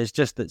stuff.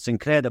 It's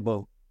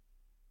incredible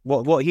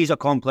what he's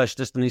accomplished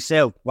just in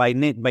himself by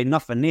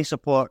nothing, no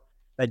support,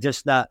 but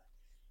just that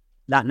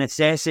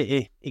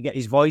necessity to get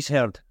his voice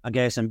heard, I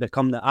guess, and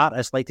become the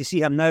artist. Like, to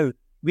see him now,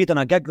 we done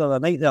a gig the other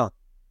night there,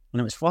 and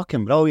it was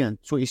fucking brilliant.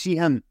 So to see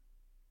him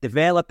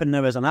developing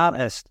now as an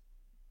artist,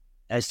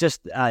 it's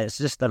just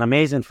an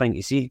amazing thing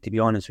to see, to be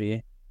honest with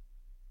you.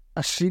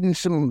 I've seen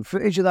some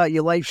footage of that.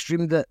 You live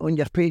streamed it on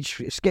your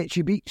page,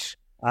 Sketchy Beats.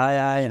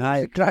 Aye.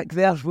 The crack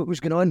there, what was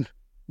going on?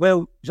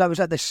 Well, was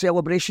that the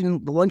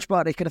celebration, the lunch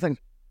party kind of thing?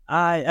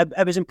 Aye,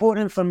 it was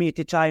important for me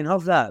to try and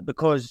have that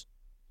because,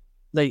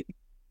 like,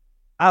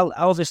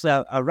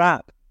 I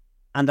rap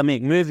and I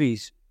make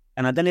movies,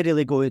 and I didn't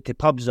really go to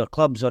pubs or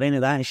clubs or any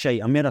of that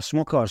shit. I'm mere a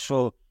smoker,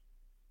 so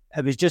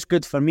it was just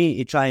good for me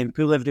to try and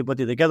pull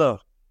everybody together.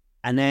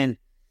 And then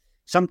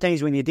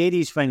sometimes when you do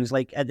these things,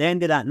 like at the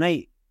end of that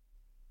night,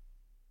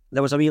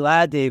 there was a wee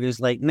lad, he was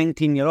like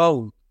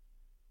 19-year-old,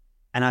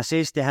 and I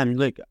says to him,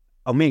 look,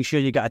 I'll make sure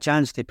you get a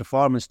chance to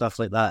perform and stuff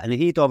like that. And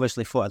he'd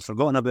obviously thought I'd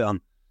forgotten about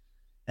him.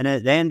 And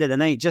at the end of the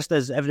night, just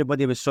as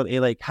everybody was sort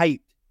of like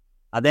hyped,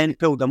 I then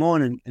pulled him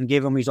on and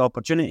gave him his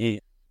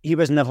opportunity. He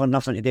was never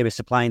nothing to do with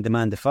Supply and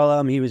Demand to follow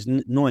him. He was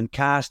no in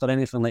cast or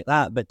anything like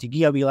that. But to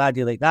give a wee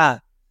laddie like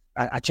that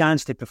a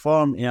chance to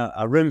perform in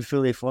a room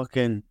full of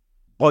fucking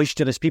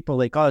boisterous people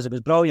like us, it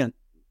was brilliant.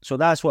 So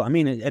that's what I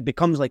mean. It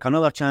becomes like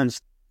another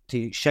chance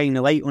to shine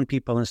the light on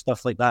people and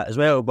stuff like that as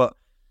well. But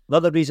the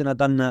other reason I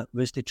done that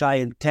was to try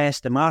and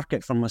test the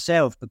market for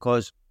myself,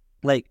 because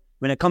like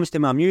when it comes to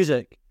my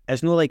music,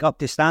 it's not like up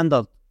to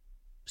standard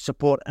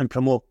support and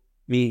promote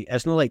me.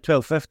 It's not like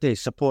 1250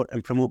 support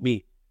and promote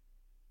me.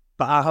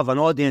 but I have an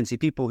audience of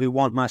people who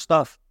want my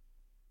stuff.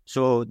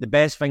 So the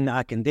best thing that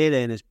I can do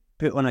then is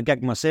put on a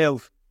gig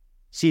myself,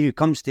 see who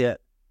comes to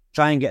it,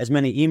 try and get as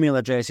many email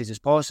addresses as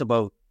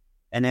possible,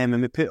 and then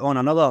when we put on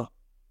another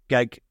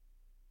gig,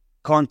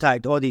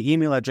 contact all the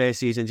email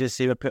addresses and just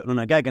say we're putting on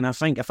a gig. And I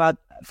think if I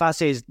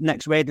says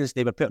next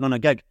Wednesday we're putting on a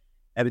gig,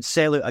 it would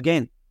sell out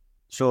again.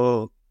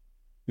 So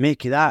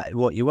make that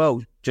what you will.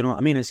 Do you know what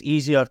I mean? It's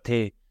easier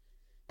to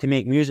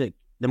make music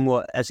than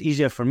what it's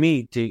easier for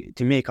me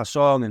to make a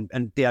song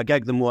and do a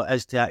gig than what it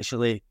is to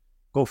actually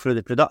go through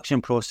the production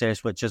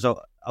process, which is a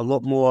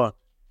lot more.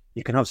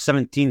 You can have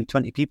 17,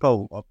 20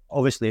 people.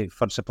 Obviously,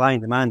 for supply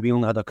and demand, we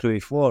only had a crew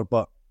of 4,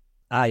 but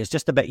it's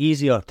just a bit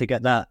easier to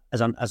get that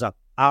as a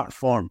art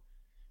form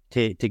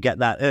to get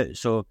that out.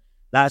 So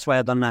that's why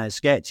I've done that as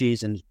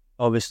sketches, and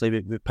obviously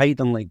we paid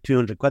them like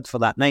 200 quid for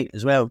that night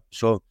as well.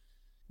 So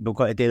we've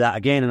got to do that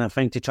again, and I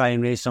think to try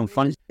and raise some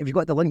funds. Have you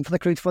got the link for the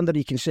crowdfunder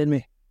you can send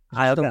me?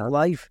 I'll do it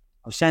live.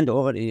 I'll send it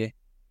over to you.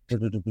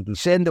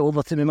 Send it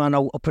over to me, man.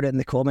 I'll put it in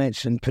the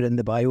comments and put it in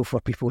the bio for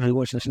people who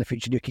watch this in the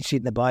future. You can see it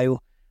in the bio,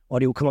 or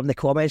you'll come up in the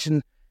comments.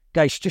 And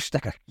guys, just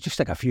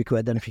stick a few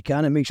quid in if you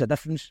can. It makes a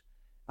difference.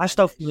 I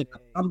still feel like a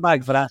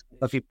scumbag for asking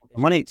for people for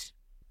money.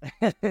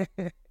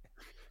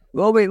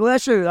 Well,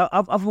 that's true.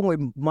 I've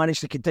only managed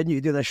to continue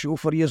to do this show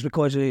for years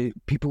because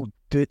people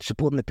do it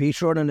supporting the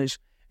Patreon, and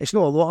it's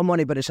not a lot of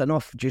money, but it's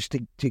enough just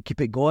to keep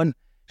it going.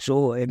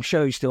 So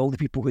shout outs to all the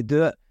people who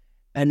do it.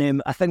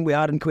 And I think we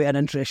are in quite an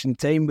interesting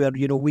time where,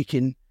 we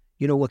can,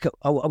 look at,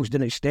 I was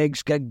doing a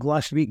Steg's gig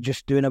last week,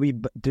 just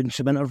doing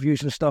some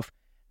interviews and stuff.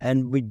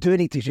 And we do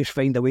need to just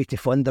find a way to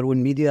fund our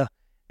own media,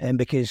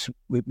 because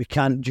we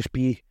can't just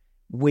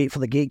wait for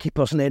the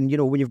gatekeepers. And then,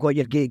 when you've got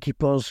your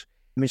gatekeepers,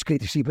 it's great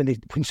to see when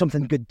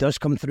something good does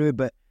come through,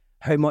 but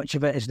how much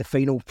of it is the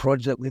final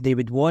project that they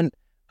would want,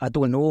 I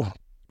don't know.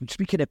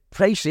 Speaking of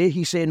Fraser,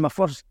 he's saying my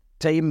first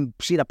time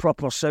seeing a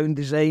proper sound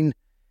design,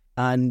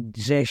 and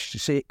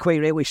Zesh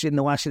quite rightly saying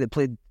the lassie that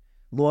played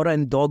Laura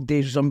in Dog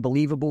Days was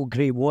unbelievable,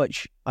 great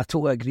watch. I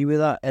totally agree with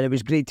that, and it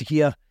was great to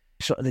hear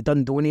sort of the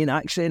Dundonian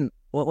accent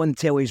on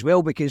telly as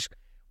well, because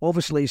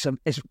obviously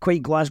it's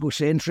quite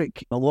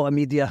Glasgow-centric, a lot of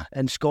media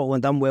in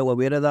Scotland, I'm well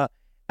aware of that,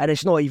 and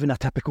it's not even a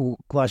typical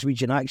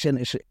Glaswegian accent,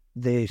 it's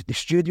the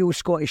studio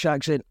Scottish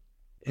accent.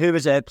 Who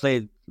was it that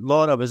played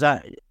Laura? Was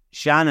that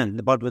Shannon,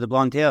 the bird with the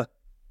blonde hair?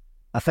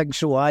 I think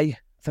so, I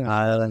think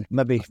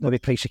maybe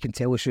Pricey can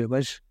tell us who it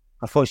was.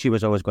 I thought she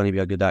was always going to be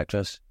a good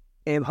actress.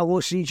 Hello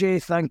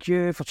CJ, thank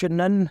you for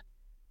tuning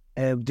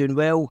in. Doing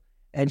well.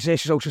 And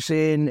Zesh is also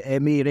saying,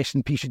 may rest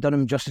in peace, you've done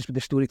him justice with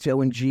the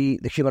storytelling, G.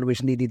 The humour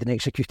was needed and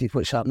executed.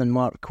 What's happening,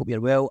 Mark? Hope you're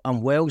well.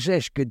 I'm well,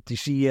 Zesh. Good to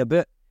see you a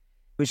bit.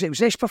 Was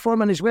Zesh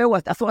performing as well? I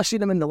thought I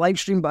seen him in the live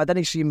stream, but I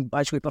didn't see him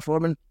actually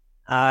performing.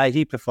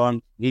 He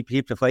performed. He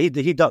performed.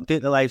 He ducked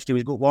out the live stream.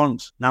 He's got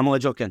warrants. No, I'm only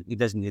joking. He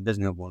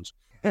doesn't have warrants.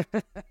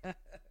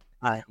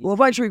 Well, I've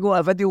actually got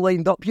a video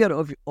lined up here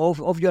of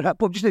your hip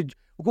hop.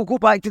 We'll go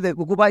back to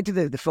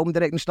the film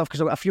directing stuff,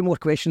 because I've got a few more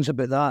questions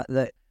about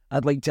that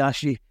I'd like to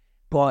ask you.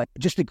 But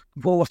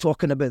while we're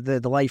talking about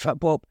the live hip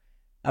hop,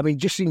 I mean,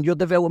 just seeing your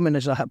development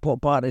as a hip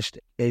hop artist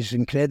is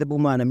incredible,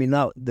 man. I mean,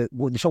 the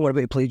song we're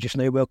about to play just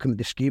now, "Welcome to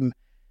the Scheme,"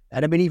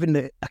 and I mean, even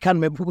I can't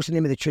remember what was the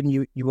name of the tune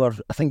you were.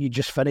 I think you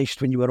just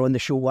finished when you were on the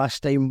show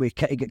last time with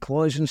Kitty Get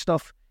Claws and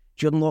stuff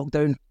during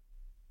lockdown.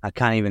 I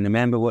can't even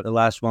remember what the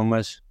last one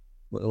was.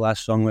 What the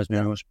last song was,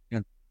 man.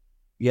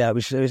 Yeah, it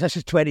was. This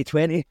is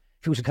 2020.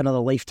 Feels like another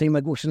lifetime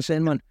ago since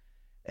then, man.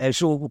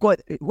 So we've got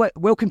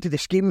 "Welcome to the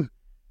Scheme,"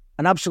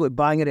 an absolute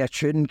banger of a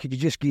tune. Could you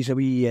just give us a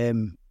wee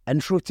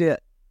intro to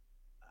it?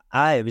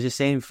 It was the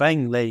same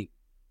thing. Like,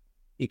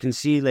 you can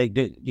see, like,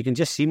 you can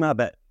just see my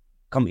bit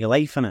come to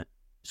life in it.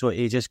 So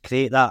you just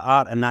create that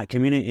art in that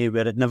community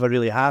where it never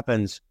really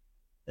happens.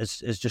 It's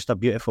just a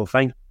beautiful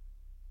thing.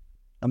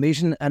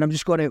 Amazing. And I'm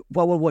just going to,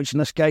 while we're watching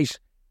this, guys,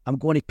 I'm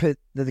going to put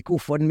the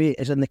GoFundMe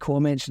is in the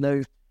comments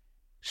now.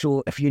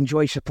 So if you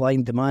enjoy supply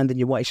and demand and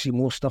you want to see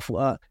more stuff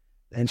like that,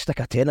 then stick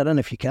a tenner in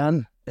if you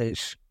can.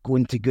 It's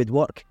going to good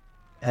work.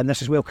 And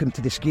this is "Welcome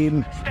to the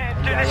Scheme." Step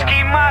to the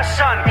scheme, my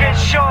son. Get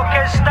shot,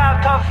 get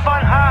stabbed, have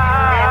fun. Ha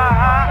ha ha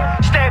ha.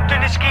 Step to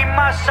the scheme,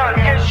 my son.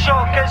 Get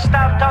shot, get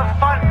stabbed, have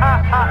fun.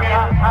 Ha ha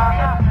ha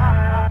ha.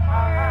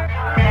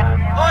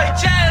 Oi,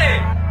 Jerry!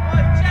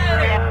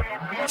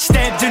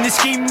 Stepped in the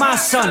scheme, my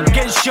son.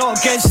 Get shot,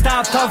 get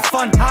stabbed, have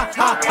fun. Ha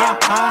ha ha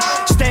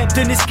ha. Stepped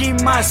in the scheme,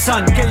 my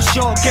son. Get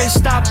shot, get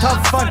stabbed,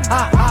 have fun.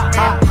 Ha ha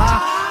ha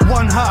ha.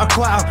 One hurt or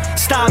quitter,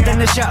 stabbed in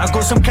the shitter.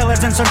 Got some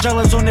killers and some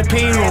drillers on the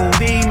payroll.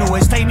 They know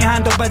it's time to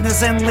handle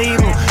business and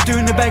label.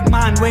 Doing the big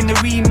man when the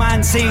wee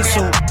man says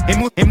so.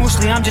 And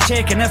mostly I'm just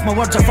checking if my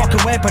words are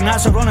fucking weapon.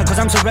 That's ironic cause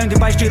I'm surrounded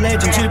by street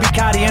legends who be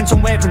carrying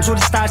some weapons. So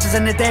the stash is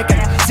in the deck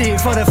and say it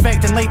for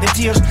effect. And like the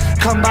tears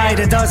come by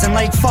the dozen.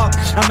 Like fuck,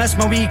 I miss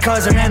my wee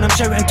cousin. And I'm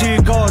shouting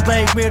to God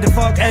like where the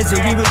fuck is he?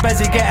 We was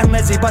busy getting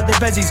Lizzie but the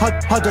busy's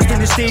huddled in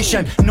the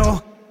station. No,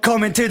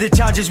 Coming to the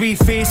charges we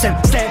facing.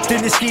 Stepped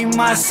in the scheme,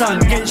 my son.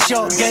 Get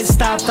shot, get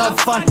stabbed, have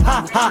fun.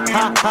 Ha ha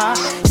ha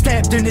ha.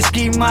 Stepped in the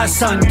scheme, my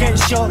son. Get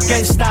shot,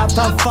 get stabbed,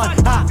 have fun.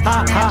 Ha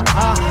ha ha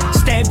ha.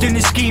 Stepped in the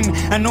scheme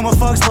and no more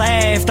thugs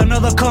left.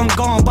 Another cunt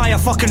gone by a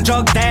fucking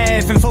drug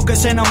death. And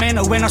focusing on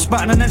mental when I'm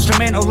spitting an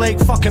instrumental like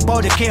fucking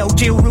body kettle.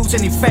 Jail rules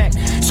in effect.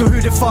 So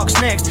who the fuck's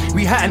next?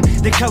 We hitting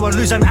the cover,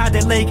 losing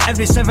addict like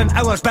every 7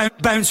 hours.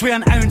 Bounce with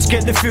an ounce,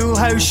 get the full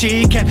house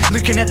shaking.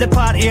 Looking at the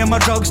party and my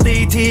drugs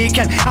they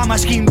taking. I'm a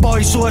scheme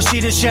boy, so I see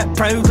the shit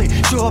proudly.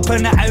 Show up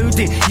in the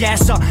Audi,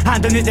 yes sir.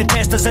 Handing out the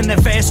testers in the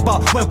Vespa.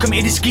 Welcome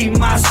to the scheme,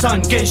 my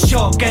son. Get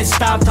shot, get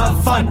stabbed,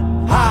 have fun.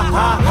 Ha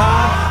ha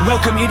ha.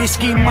 Welcome to the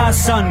scheme, my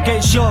son.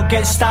 Get shot,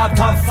 get stabbed,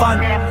 have fun.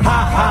 Ha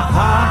ha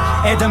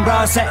ha.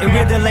 Edinburgh City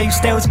where the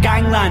lifestyle's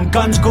gangland.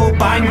 Guns go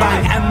bang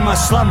bang in my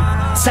slum.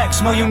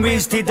 6 million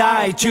ways to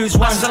die, choose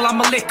one.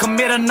 Assalamu alaikum,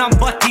 mera naam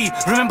Bhatti.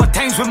 Remember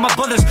times with my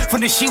brothers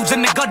from the shields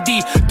and the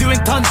guddy. Doing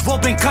tons,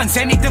 robbing cunts,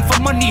 anything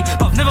for money.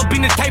 But I've never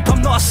been the type,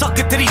 I'm not a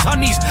sucker to these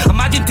honeys.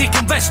 Imagine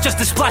taking risks just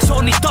to splash it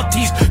on these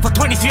dirties. For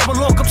 23 hour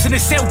lockups in the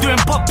cell doing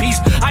puppies.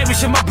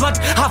 Irish in my blood,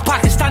 half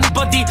Pakistani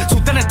buddy. So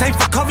dinner time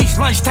for curries,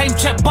 lunchtime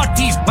chip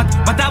butties.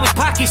 My dad was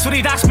Paki, so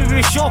he'd ask me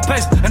where his shop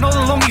is. And all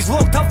along he's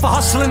locked up for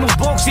hustling those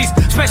boxes.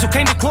 Special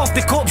kind of cloth,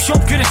 the cop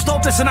shop couldn't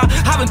stop this. And I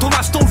haven't told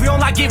my story,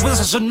 all I gave was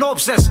a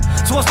synopsis.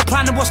 So what's the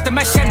plan and what's the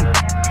mission?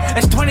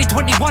 It's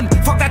 2021,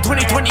 fuck that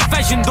 2020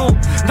 vision though.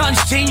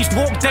 Nothing's changed,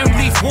 walk down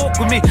Leaf, walk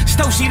with me.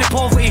 Still see the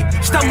poverty,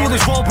 still know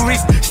there's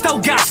robberies. Still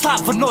get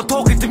slapped for not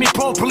talking to me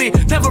properly.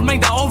 Never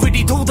mind, I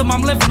already told them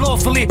I'm living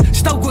lawfully.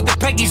 Still got the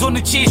piggies on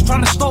the chase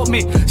trying to stop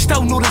me.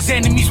 Still know there's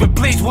enemies with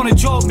blades wanna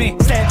job me.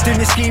 Stepped in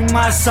the scheme,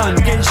 my son.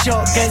 Get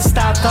shot, get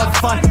stabbed, have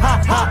fun.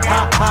 Ha ha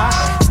ha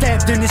ha.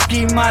 Stepped in the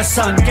scheme, my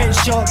son. Get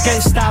shot,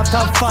 get stabbed,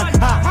 have fun.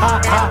 Ha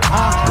ha ha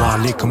ha. Wa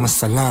alaikum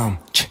assalam.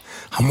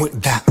 I'm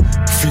with that.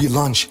 Free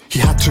lunch, he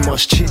had too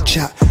much chit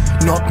chat.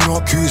 Knock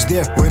knock, who's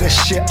there? Where the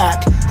shit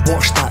at?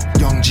 Watch that,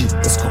 young G,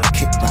 let's go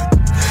kick back.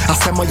 I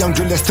sent my young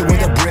drillers to where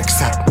the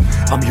bricks at.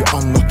 I'm your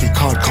unlucky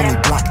card, call me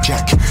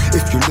blackjack.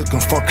 If you're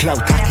looking for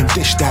clout, I can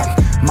dish that.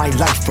 My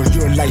life for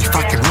your life,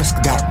 I can risk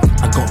that.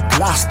 I got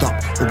blasted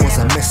up, it was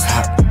a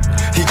mishap.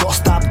 He got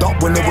stabbed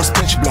up when it was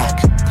pitch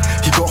black.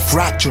 He got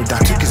fractured, I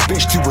took his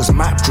bitch to his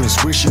mattress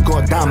where she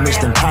got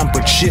damaged and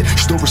pampered shit.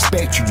 Still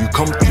respect you, you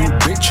come through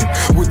bitching.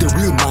 With the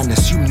real man,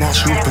 assume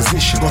natural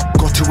position.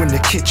 Got her in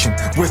the kitchen,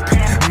 whipping,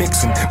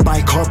 mixing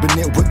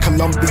bicarbonate with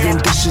Colombian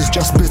dishes,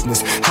 just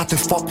business. Had to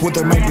fuck with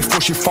her man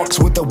before she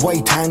fucks with the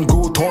white hand.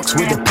 Go talks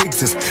with the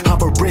pigs is.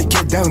 Have her break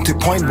it down to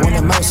point one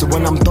amount. So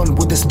when I'm done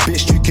with this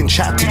bitch, you can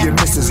chat to your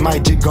missus. My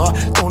jigger,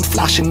 don't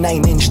flash a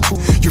 9-inch too.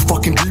 You're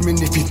fucking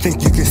dreaming if you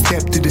think you can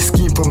step to the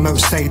scheme from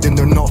outside and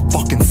they're not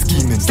fucking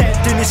scheming.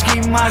 Stepped in the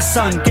scheme, my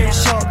son. Get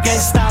shot, get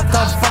stabbed,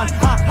 have fun.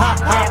 Ha ha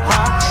ha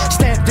ha.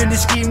 Stepped in the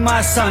scheme,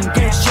 my son.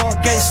 Get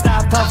shot, get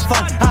stabbed, have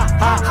fun. Ha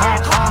ha ha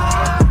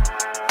ha.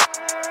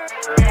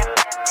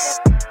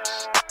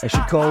 I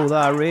should call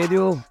that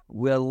radio.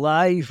 We're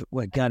live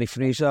with Garry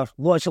Fraser.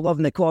 Lots of love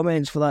in the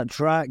comments for that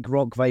track.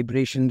 Rock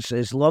Vibrations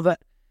says love it.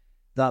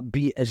 That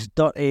beat is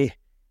dirty.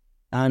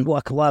 And what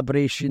a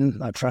collaboration.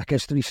 That track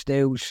is 3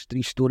 styles,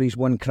 3 stories,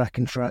 1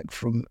 cracking track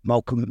from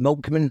Malcolm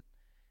Milkman.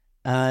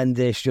 And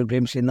Stuart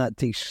Graham saying that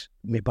takes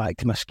me back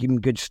to my scheme.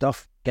 Good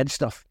stuff.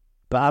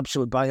 But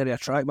absolute banger of a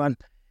track, man.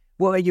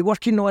 What, are you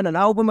working on an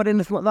album or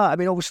anything like that? I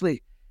mean,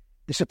 obviously,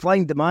 the supply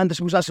and demand, I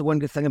suppose that's the one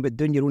good thing about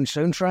doing your own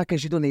soundtrack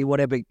is you don't need to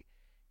worry about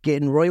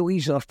getting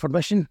royalties or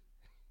permission.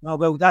 Oh,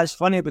 well, that's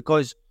funny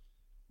because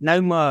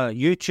now my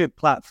YouTube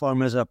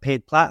platform is a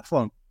paid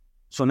platform.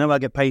 So now I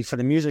get paid for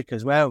the music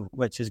as well,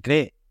 which is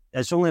great.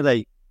 It's only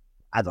like,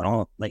 I don't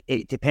know, like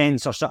 80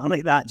 pence or something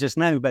like that just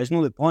now, but it's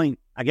not the point.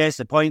 I guess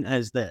the point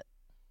is that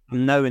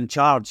I'm now in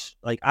charge.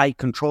 Like, I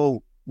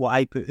control what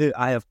I put out.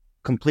 I have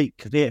complete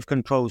creative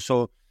control.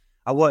 So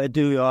I want to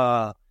do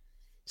a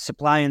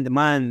supply and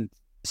demand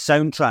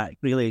soundtrack,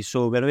 really.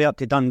 So we're way up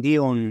to Dundee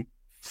on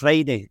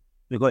Friday.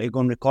 We've got to go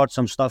and record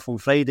some stuff on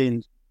Friday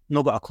and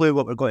not got a clue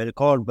what we're going to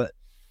record, but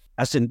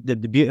that's the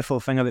beautiful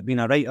thing about being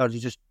a writer. You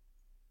just,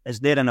 it's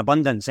there in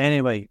abundance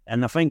anyway.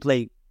 And I think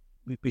like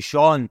with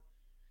Sean,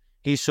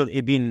 he's sort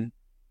of been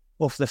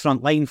off the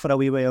front line for a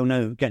wee while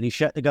now, getting his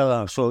shit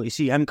together. So you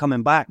see him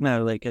coming back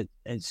now, like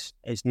it's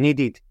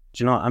needed.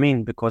 Do you know what I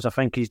mean? Because I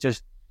think he's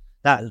just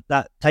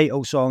that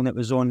title song that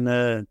was on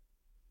the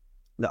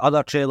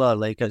other trailer,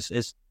 like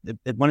it's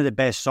one of the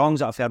best songs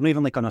that I've heard, not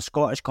even like on a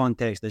Scottish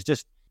context. It's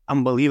just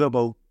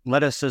unbelievable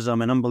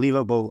lyricism and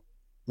unbelievable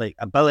like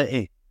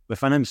ability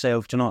within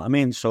himself. Do you know what I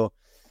mean? So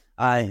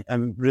I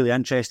am really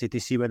interested to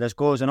see where this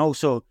goes. And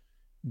also,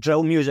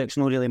 drill music's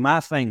not really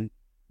my thing,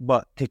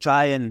 but to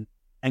try and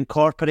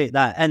incorporate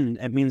that in,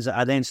 it means that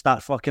I then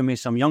start fucking with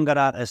some younger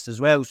artists as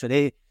well, so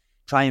they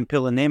try and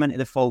pull a name into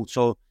the fold.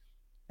 So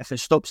if it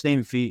stops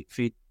them for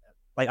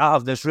like, I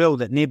have this rule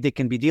that nobody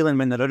can be dealing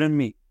when they're around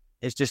me.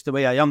 It's just the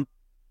way I am.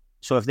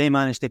 So if they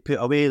manage to put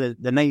away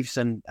the knives,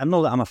 and I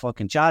know that I'm a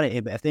fucking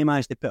charity, but if they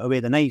manage to put away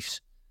the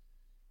knives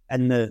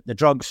and the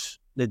drugs,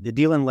 the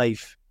dealing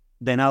life,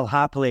 then I'll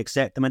happily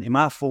accept them into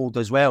my fold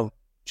as well.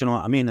 Do you know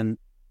what I mean? And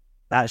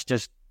that's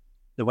just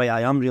the way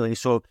I am, really.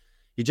 So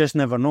you just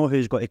never know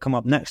who's got to come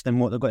up next and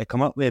what they're going to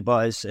come up with,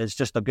 but it's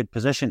just a good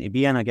position to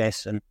be in, I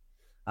guess. And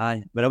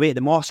we're away at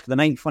the mosque the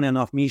night, funny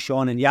enough, me,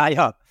 Sean and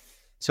Yaya.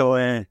 So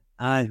we're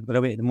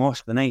away at the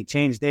mosque the night.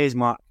 Changed days,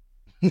 Mark.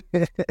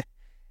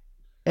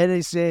 And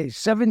it's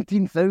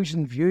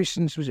 17,000 views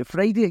since, was it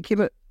Friday it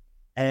came out?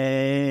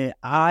 But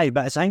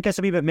I think it's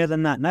a wee bit more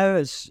than that now.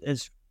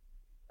 It's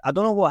I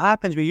don't know what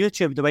happens with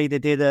YouTube, the way they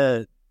do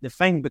the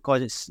thing,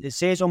 because it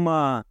says on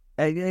my...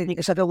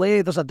 It's a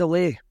delay, there's a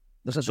delay.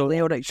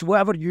 All right. So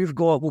whatever you've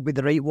got will be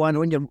the right one.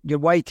 On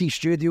your YT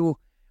Studio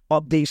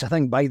updates, I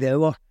think, by the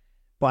hour.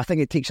 But I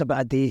think it takes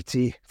about a day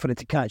for it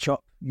to catch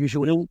up,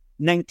 usually.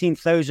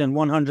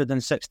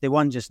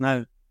 19,161 just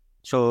now.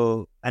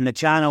 So, and the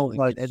channel...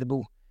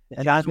 Edible.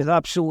 With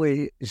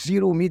absolutely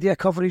zero media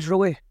coverage,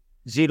 really.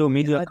 Zero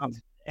media.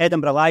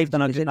 Edinburgh Live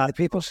done the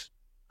papers.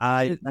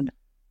 I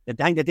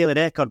think the Daily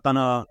Record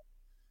done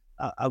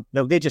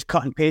well, they just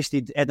cut and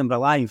pasted Edinburgh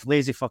Live,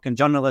 lazy fucking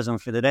journalism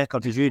for the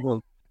Record as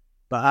usual.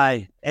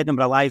 But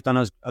Edinburgh Live done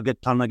us a good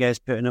turn, I guess,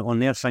 putting it on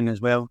their thing as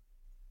well.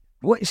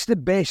 What's the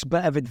best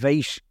bit of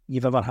advice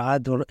you've ever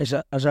had, or is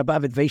there a bit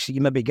of advice that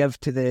you maybe give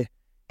to the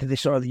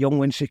sort of the young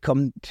ones who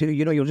come to,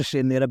 you're just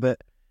saying there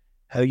about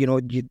how,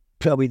 you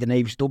put away the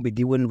knives, don't be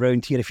dealing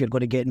around here if you're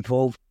going to get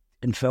involved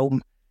in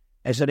film.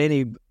 Is there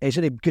any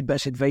good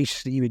bits of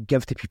advice that you would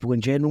give to people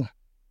in general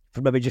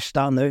for maybe just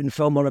starting out in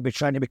film, or maybe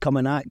trying to become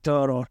an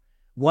actor or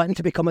wanting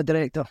to become a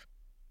director?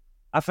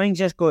 I think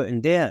just go out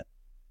and do it.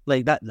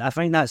 Like that, I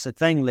think that's the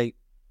thing. Like,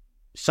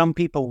 some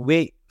people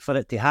wait for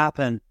it to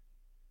happen.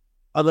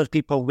 Other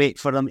people wait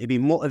for them to be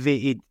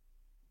motivated.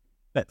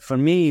 But for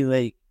me,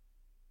 like,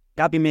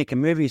 I've been making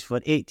movies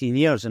for 18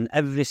 years, and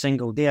every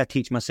single day I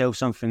teach myself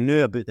something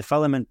new about the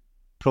filming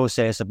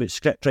process, about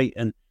script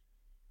writing.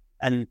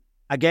 And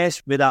I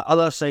guess with that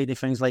other side of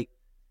things, like,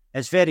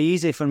 it's very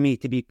easy for me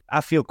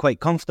I feel quite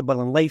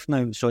comfortable in life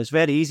now, so it's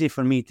very easy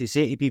for me to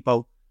say to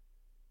people,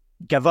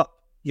 give up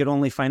your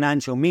only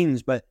financial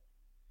means, but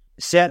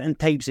certain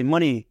types of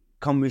money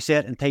come with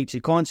certain types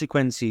of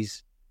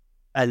consequences,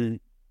 and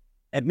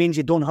it means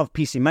you don't have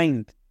peace of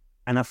mind.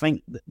 And I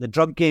think the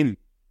drug game,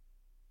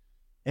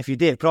 if you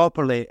do it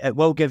properly, it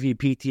will give you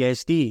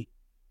PTSD.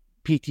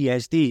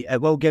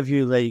 It will give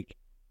you, like,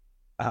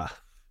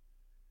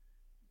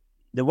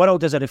 the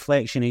world is a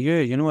reflection of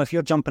you. If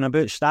you're jumping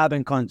about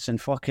stabbing cunts and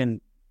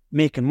fucking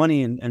making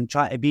money and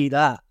try to be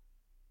that,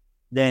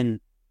 then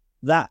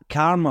that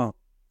karma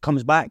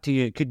comes back to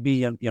you. It could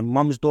be your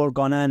mum's door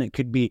gone in. It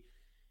could be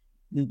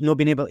not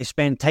being able to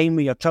spend time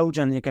with your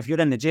children. Like, if you're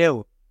in the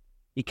jail,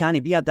 you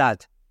can't be a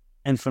dad.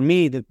 And for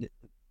me,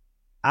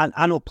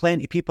 I know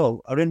plenty of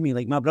people around me,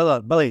 like my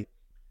brother, Billy,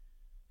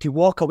 to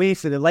walk away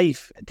through the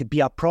life, to be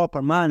a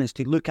proper man, is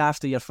to look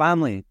after your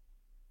family.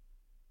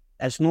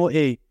 It's not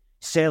to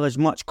sell as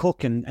much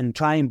coke and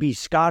try and be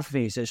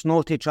Scarface. It's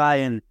not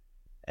to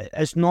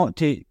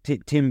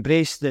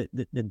embrace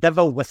the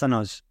devil within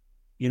us.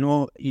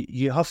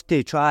 You have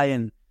to try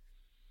and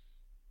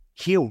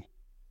heal.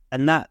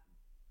 And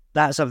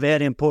that's a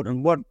very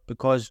important word,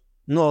 because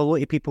not a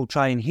lot of people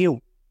try and heal.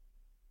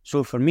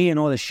 So for me and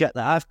all the shit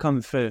that I've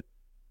come through,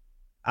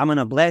 I'm in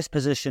a blessed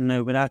position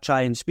now where I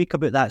try and speak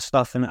about that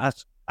stuff, and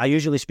I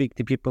usually speak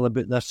to people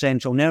about their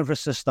central nervous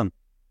system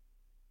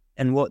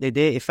and what they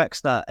do to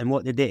fix that and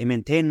what they do to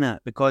maintain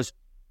that, because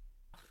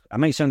I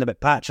might sound a bit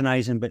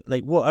patronising, but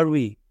like, what are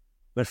we?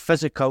 We're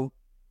physical,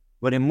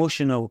 we're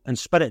emotional and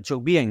spiritual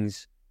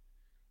beings.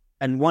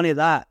 And one of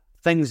that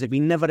things that we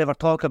never ever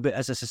talk about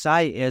as a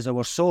society is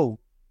our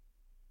soul.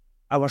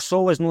 Our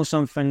soul is not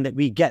something that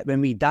we get when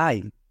we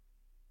die.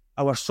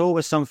 Our soul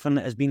is something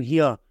that has been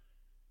here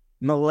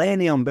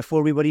millennium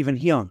before we were even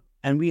here.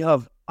 And we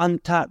have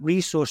untapped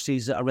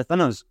resources that are within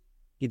us.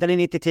 You didn't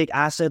need to take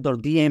acid or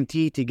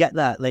DMT to get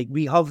that. Like,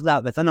 we have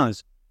that within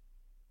us.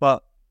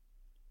 But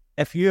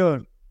if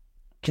you're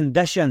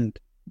conditioned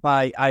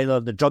by either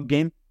the drug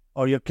game,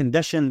 or you're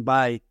conditioned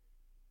by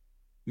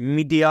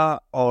media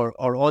or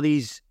all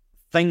these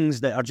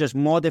things that are just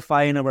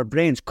modifying our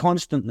brains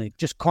constantly,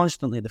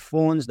 the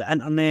phones, the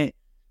internet,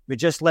 we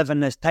just live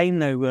in this time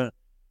now where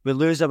we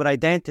lose our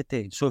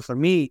identity. So for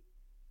me,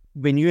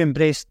 when you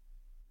embrace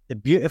the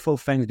beautiful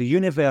things, the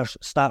universe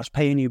starts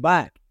paying you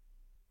back.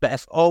 But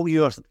if all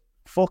your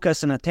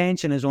focus and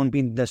attention is on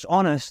being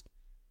dishonest,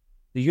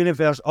 the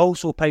universe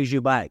also pays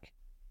you back.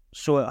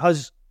 So it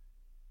has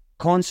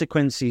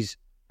consequences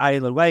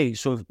either way.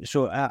 So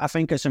I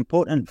think it's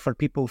important for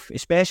people,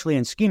 especially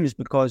in schemes,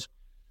 because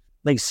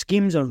like,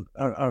 schemes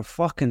are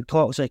fucking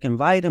toxic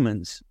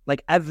environments.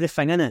 Like,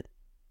 everything in it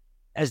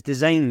is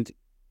designed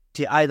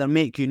to either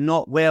make you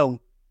not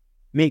well,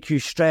 make you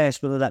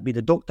stressed, whether that be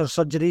the doctor's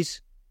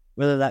surgeries,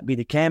 whether that be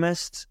the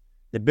chemists,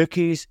 the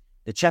bookies,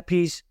 the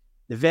chippies.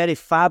 The very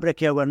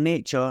fabric of our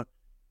nature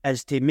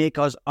is to make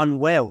us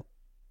unwell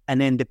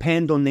and then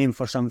depend on them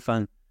for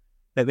something.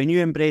 But when you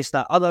embrace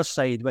that other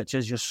side, which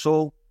is your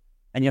soul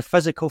and your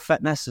physical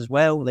fitness as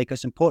well, like,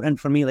 it's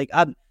important for me. Like,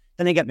 don't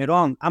get me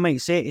wrong, I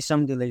might say to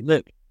somebody, like,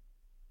 look,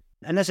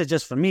 and this is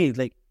just for me,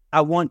 like,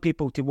 I want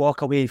people to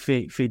walk away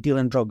for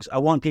dealing drugs. I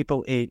want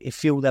people to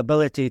feel the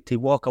ability to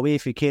walk away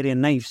for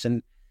carrying knives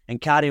and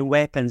carrying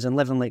weapons and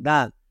living like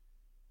that.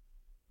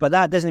 But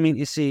that doesn't mean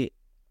to say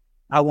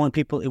I want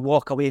people to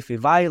walk away for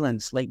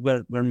violence. Like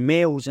we're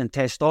males and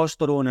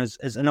testosterone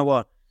is in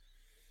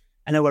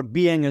our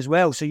being as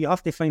well. So you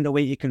have to find a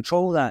way to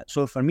control that.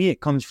 So for me,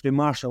 it comes through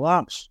martial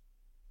arts.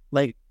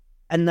 Like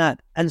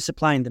in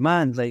supply and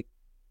demand, like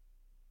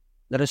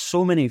there are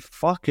so many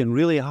fucking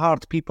really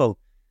hard people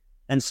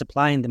in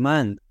supply and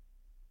demand,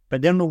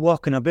 but they're not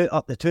walking about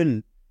up the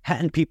town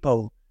hitting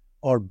people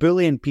or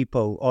bullying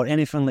people or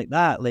anything like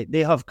that. Like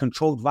they have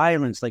controlled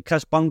violence. Like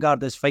Chris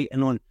Bungard is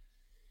fighting on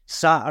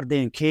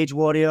Saturday in Cage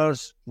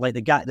Warriors. Like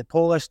the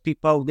Polish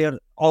people, they're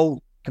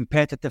all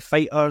competitive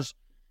fighters.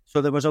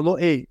 So there was a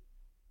lot of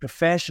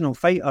professional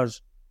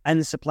fighters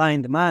in supply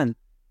and demand,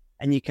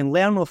 and you can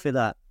learn off of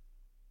that.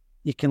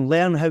 You can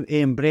learn how to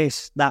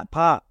embrace that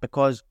part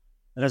because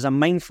there is a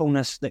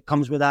mindfulness that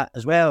comes with that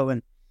as well.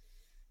 And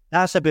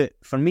that's about,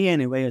 for me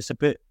anyway, it's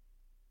about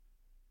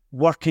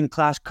working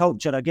class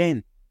culture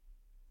again.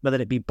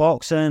 Whether it be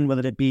boxing,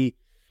 whether it be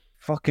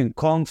fucking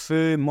Kung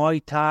Fu,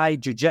 Muay Thai,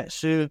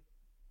 Jiu-Jitsu,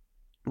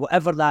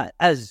 whatever that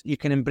is, you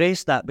can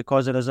embrace that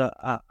because there is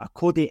a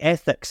code of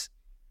ethics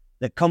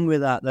that come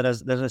with that.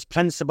 There's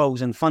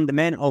principles and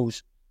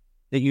fundamentals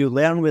that you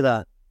learn with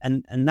that.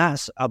 And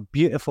that's a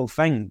beautiful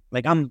thing.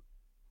 Like I'm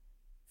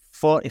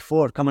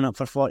 44, coming up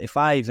for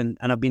 45, and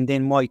I've been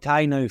doing Muay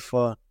Thai now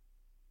for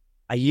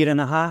a year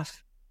and a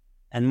half,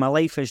 and my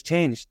life has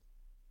changed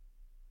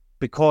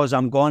because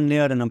I'm going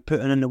there and I'm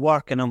putting in the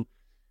work, and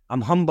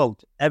I'm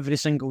humbled every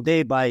single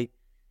day by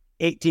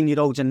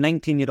 18-year-olds and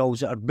 19-year-olds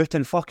that are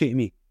booting fuck at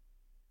me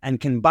and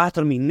can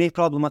batter me, no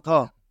problem at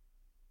all.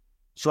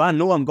 So I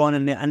know I'm going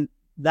in there, and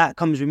that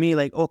comes with me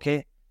like,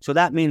 okay, so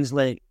that means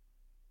like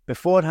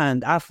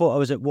beforehand I thought I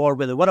was at war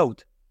with the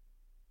world.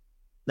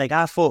 Like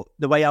I thought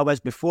the way I was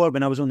before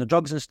when I was on the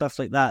drugs and stuff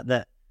like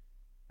that,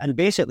 and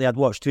basically I'd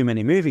watched too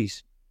many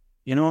movies,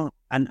 you know,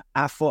 and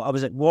I thought I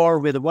was at war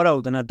with the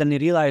world, and I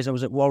didn't realise I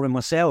was at war with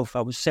myself.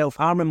 I was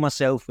self-harming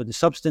myself with the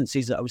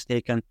substances that I was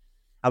taking.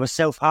 I was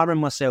self-harming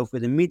myself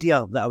with the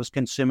media that I was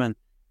consuming.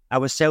 I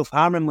was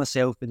self-harming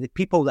myself with the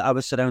people that I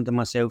was surrounding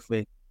myself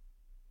with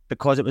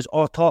because it was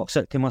all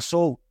toxic to my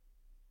soul.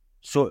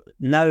 So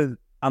now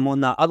I'm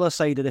on that other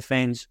side of the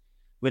fence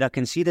where I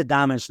can see the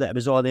damage that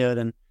was all there,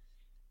 and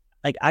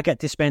like I get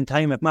to spend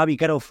time. If my wee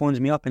girl phones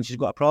me up and she's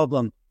got a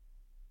problem,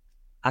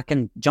 I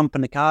can jump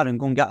in the car and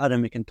go and get her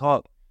and we can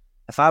talk.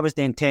 If I was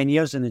doing 10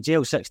 years in the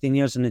jail, 16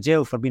 years in the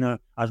jail for being a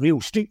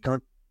real street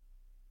cunt,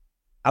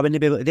 I wouldn't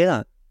be able to do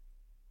that.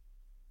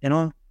 You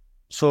know?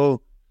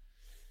 So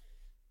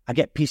I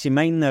get peace of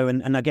mind now,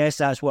 and I guess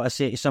that's what I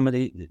say to some of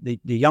the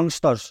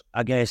youngsters,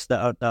 I guess,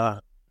 that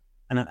are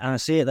and I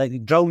say it like the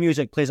drill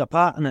music plays a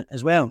part in it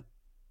as well.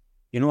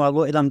 You know, a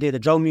lot of them do the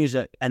drill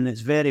music and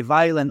it's very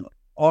violent,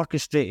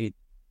 orchestrated,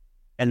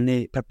 and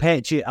they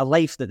perpetuate a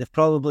life that they've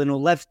probably not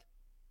lived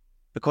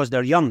because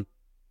they're young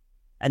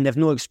and they've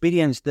no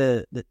experienced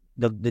the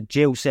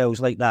jail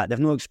cells like that. They've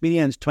no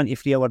experienced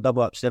 23-hour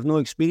double-ups. They've no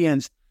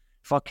experienced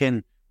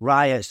fucking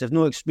riots. They've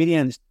no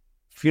experienced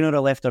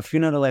funeral after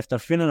funeral after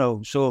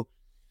funeral. So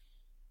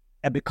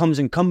it becomes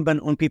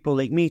incumbent on people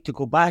like me to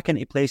go back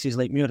into places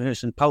like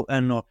Muirhouse and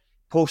Poulton or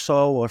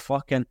Posol or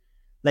fucking,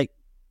 like,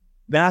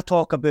 when I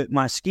talk about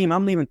my scheme,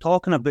 I'm not even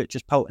talking about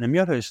just Poulton and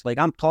Muirhouse. Like,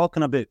 I'm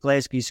talking about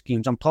Gillespie's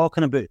schemes. I'm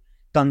talking about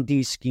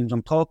Dundee's schemes.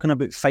 I'm talking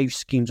about Fife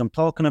schemes. I'm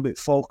talking about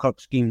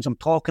Falkirk schemes. I'm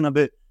talking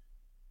about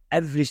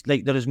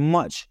there is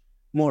much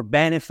more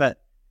benefit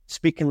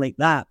speaking like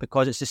that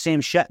because it's the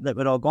same shit that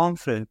we're all going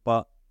through.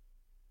 But,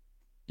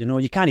 you know,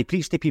 you can't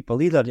preach to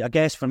people either. I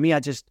guess for me, I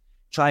just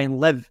try and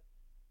live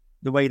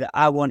the way that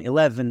I want to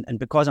live. And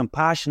because I'm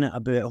passionate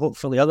about it,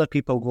 hopefully other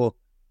people go,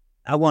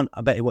 I want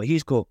a bit of what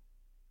he's got.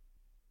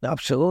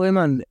 Absolutely,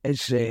 man.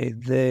 It's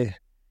we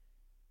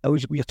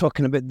were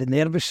talking about the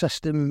nervous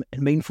system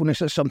and mindfulness.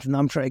 That's something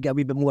I'm trying to get a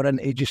wee bit more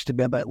into, just to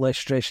be a bit less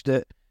stressed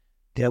out,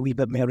 do a wee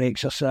bit more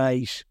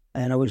exercise.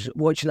 And I was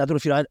watching, I don't know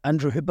if you're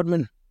Andrew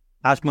Huberman.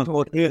 That's my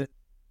go-to.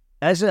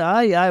 Is it?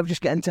 I've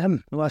just got into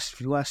him the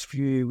last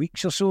few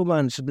weeks or so,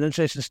 man. Some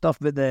interesting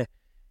stuff about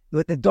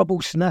the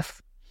double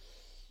sniff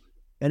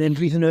and then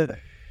breathing out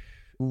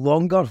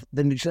longer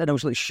than you said. I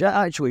was like, shit,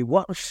 actually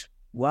works.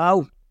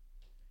 Wow.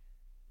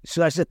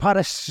 So that's the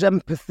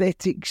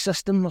parasympathetic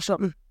system or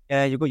something?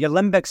 Yeah, you've got your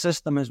limbic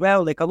system as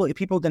well. Like, a lot of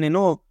people didn't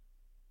know,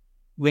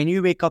 when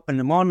you wake up in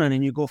the morning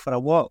and you go for a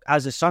walk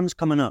as the sun's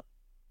coming up,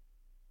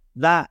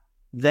 that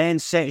then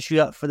sets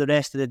you up for the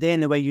rest of the day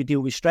in the way you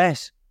deal with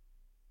stress.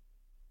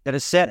 There are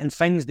certain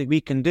things that we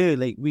can do.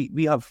 Like,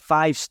 we have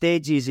 5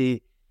 stages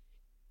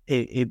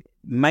of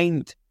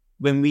mind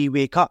when we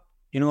wake up.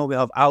 You know, we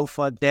have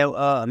alpha,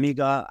 delta,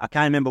 omega. I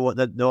can't remember what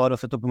the order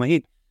off the top of my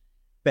head.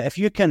 But if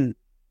you can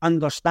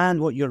understand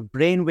what your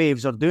brain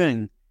waves are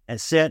doing at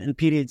certain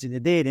periods of the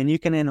day, then you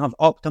can then have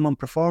optimum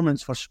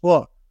performance for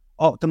sport,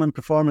 optimum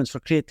performance for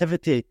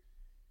creativity.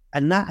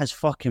 And that is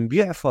fucking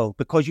beautiful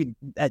because you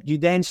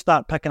then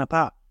start picking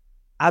apart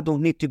I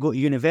don't need to go to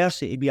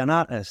university to be an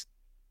artist.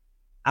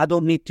 I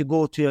don't need to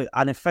go to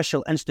an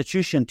official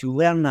institution to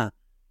learn that.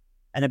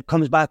 And it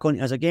comes back on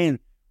us again.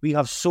 We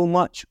have so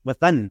much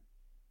within.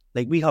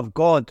 Like, we have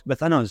God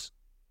within us.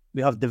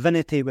 We have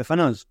divinity within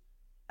us.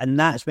 And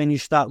that's when you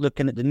start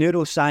looking at the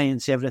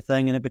neuroscience,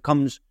 everything, and it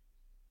becomes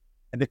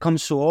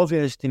so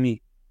obvious to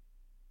me.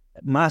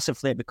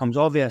 Massively, it becomes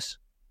obvious.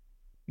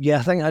 Yeah,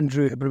 I think,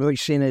 Andrew, what you're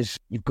saying is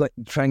you've got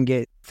to try and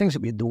get things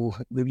that we do,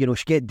 you know,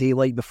 get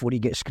daylight before you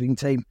get screen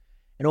time.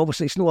 And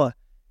obviously it's not,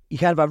 you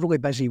can have a really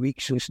busy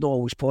week, so it's not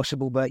always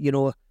possible. But, you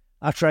know,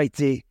 I try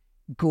to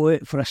go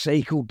out for a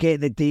cycle,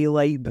 get the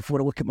daylight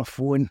before I look at my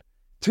phone.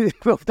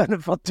 I've done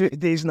it for 2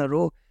 days in a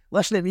row.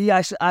 Listen to me,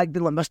 I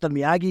acted like Mr.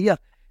 Miyagi here.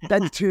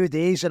 Did 2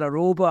 days in a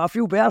row, but I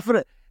feel better for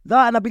it.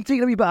 That, and I've been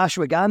taking a wee bit of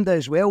ashwagandha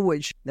as well,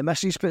 which the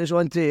missus put us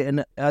onto,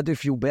 and I do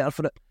feel better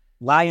for it.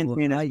 Lion's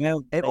Mane as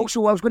well.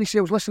 Also, I was going to say,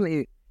 I was listening to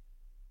you.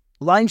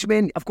 Lion's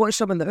Mane, I've got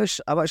some in the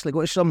house. I've actually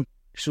got some,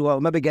 so I'll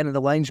maybe get into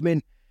the Lion's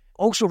Mane.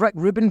 Also, Rick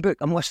Rubin book,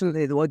 I'm listening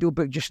to the audio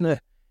book just now,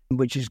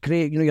 which is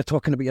great. You know, you're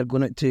talking about you're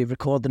going out to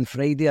record on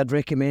Friday. I'd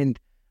recommend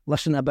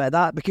listening to a bit of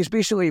that, because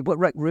basically what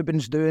Rick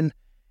Rubin's doing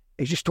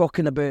is just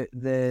talking about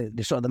the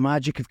sort of the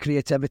magic of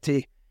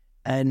creativity,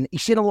 and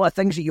he's saying a lot of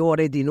things that you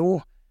already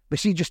know, but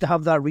see, just to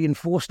have that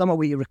reinforced. I'm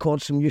away to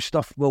record some new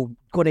stuff. We're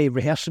going to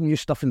rehearse some new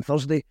stuff on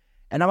Thursday,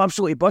 and I'm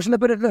absolutely buzzing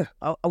about it now.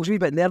 I was a wee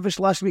bit nervous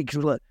last week because I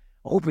was like,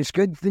 I hope it's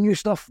good, the new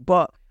stuff,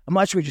 but I'm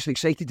actually just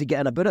excited to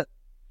get in about it.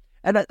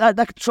 And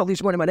that sort of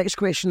leads on to my next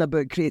question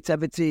about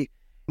creativity.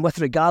 With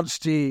regards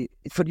to,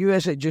 for you,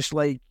 is it just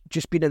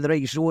being in the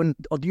right zone,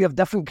 or do you have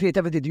different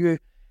creativity? Do you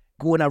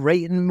go in a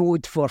writing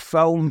mode for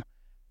film,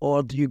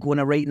 or do you go in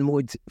a writing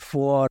mode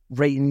for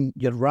writing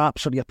your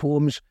raps or your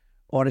poems,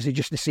 or is it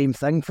just the same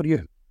thing for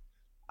you?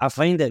 I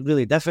find it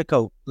really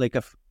difficult. Like,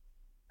 if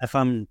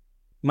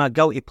my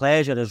guilty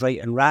pleasure is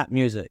writing rap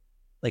music,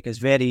 like, it's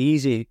very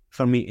easy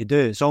for me to do.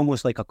 It's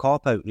almost like a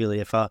cop-out, really.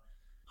 If I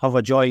have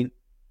a joint,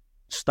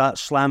 start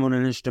slamming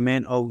on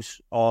instrumentals,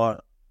 or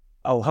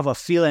I'll have a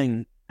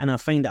feeling, and I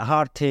find it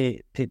hard to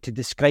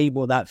describe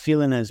what that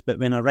feeling is. But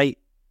when I write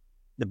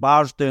the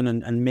bars down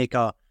and make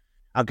a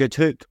good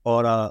hook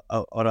or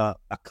a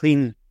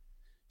clean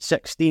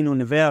 16 on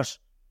the verse,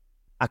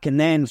 I can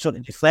then sort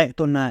of reflect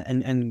on that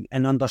and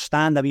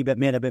understand a wee bit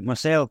more about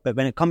myself. But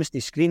when it comes to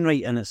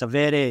screenwriting, it's a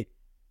very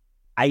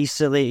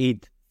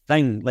isolated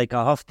thing. Like,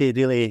 I have to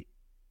really...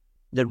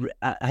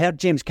 I heard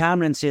James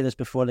Cameron say this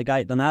before, the guy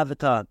that done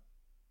Avatar.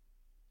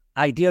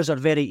 Ideas are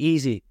very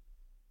easy,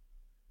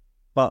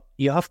 but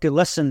you have to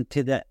listen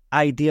to the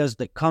ideas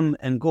that come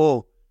and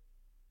go,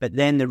 but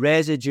then the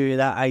residue of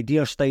that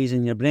idea stays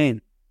in your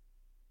brain.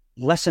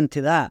 Listen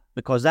to that,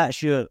 because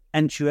that's your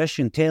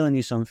intuition telling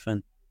you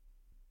something.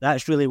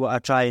 That's really what I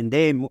try and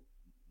do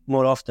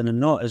more often than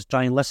not, is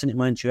try and listen to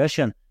my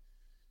intuition.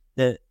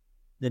 The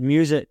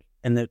music,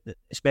 and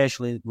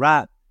especially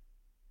rap,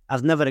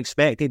 I've never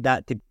expected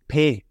that to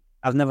pay.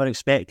 I've never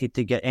expected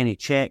to get any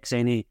checks,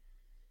 any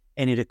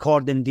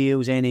recording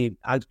deals,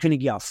 I couldn't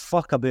give a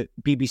fuck about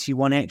BBC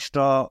One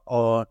Extra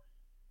or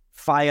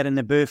Fire in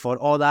the Booth or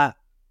all that,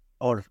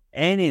 or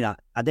any of that.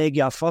 I didn't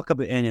give a fuck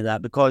about any of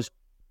that, because,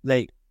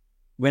 like,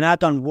 when I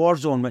done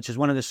Warzone, which is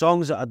one of the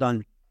songs that I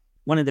done,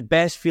 one of the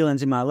best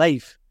feelings in my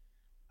life,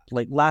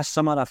 like last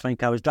summer, I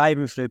think, I was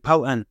driving through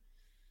Poulton,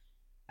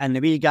 and the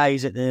wee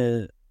guys at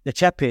the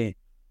Chippy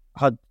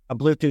had a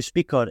Bluetooth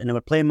speaker and they were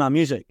playing my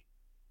music.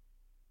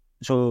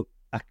 So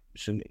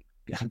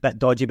a bit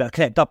dodgy, but I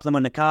crept up to them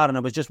in the car and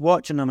I was just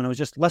watching them and I was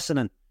just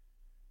listening.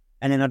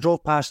 And then I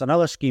drove past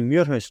another scheme,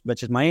 Muirhouse,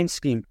 which is my own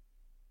scheme,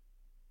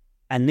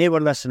 and they were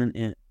listening to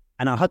it.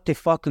 And I had to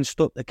fucking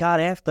stop the car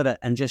after it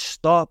and just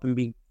stop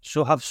and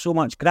have so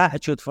much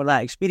gratitude for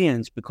that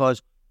experience,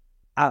 because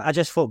I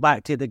just thought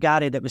back to the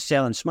Garry that was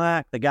selling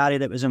smack, the Garry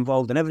that was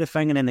involved in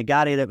everything, and then the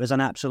Garry that was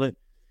an absolute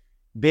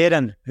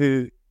baron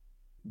who,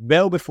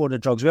 well before the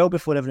drugs, well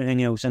before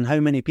everything else, and how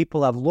many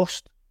people I've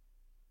lost.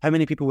 How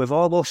many people we've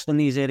all lost in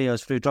these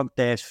areas through drug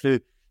deaths,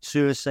 through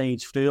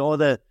suicides, through all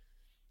the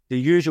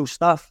usual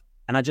stuff.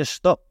 And I just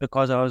stopped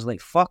because I was like,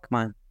 fuck,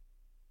 man.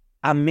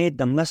 I made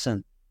them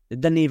listen. They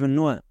didn't even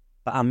know it,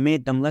 but I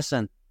made them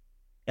listen.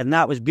 And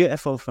that was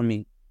beautiful for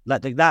me.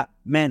 Like that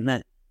meant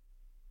that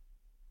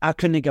I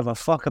couldn't give a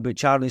fuck about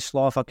Charlie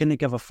Sloth. I couldn't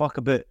give a fuck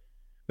about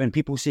when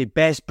people say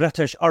best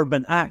British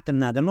urban act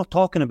and that. They're not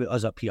talking about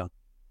us up here.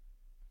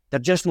 They're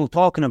just not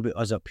talking about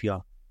us up here.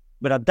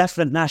 With a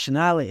different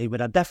nationality,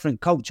 with a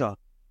different culture,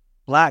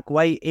 black,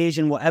 white,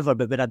 Asian, whatever,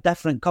 but with a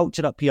different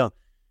culture up here,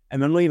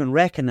 and we're not even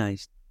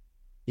recognised.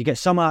 You get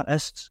some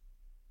artists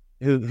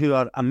who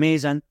are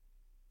amazing,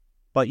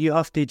 but you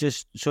have to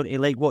just sort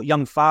of like what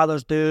Young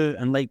Fathers do,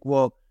 and like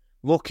what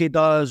Loki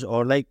does,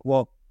 or like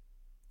what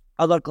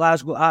other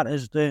Glasgow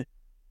artists do.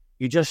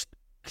 You just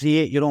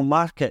create your own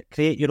market,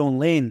 create your own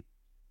lane,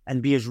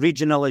 and be as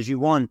regional as you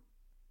want,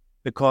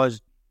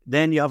 because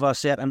then you have a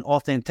certain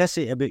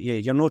authenticity about you.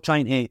 You're not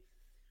trying to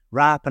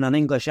rap in an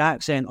English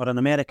accent or an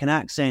American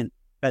accent.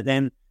 But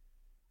then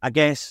I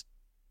guess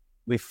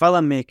with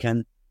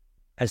filmmaking,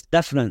 it's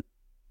different,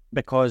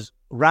 because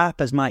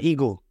rap is my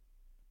ego.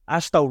 I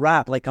still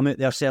rap like I'm out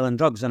there selling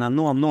drugs, and I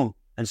know I'm not.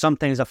 And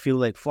sometimes I feel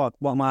like, fuck,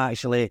 what am I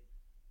actually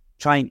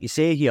trying to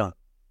say here?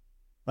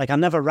 Like, I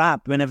never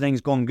rap when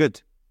everything's gone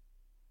good.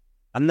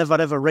 I never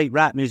ever write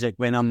rap music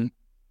when I'm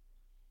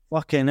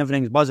fucking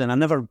everything's buzzing. I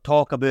never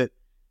talk about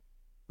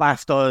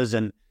BAFTAs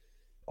and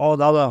all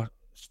the other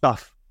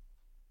stuff.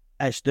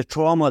 It's the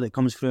trauma that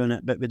comes through in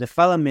it. But with the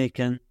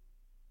filmmaking,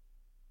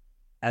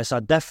 it's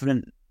a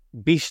different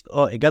beast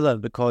altogether,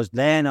 because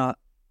then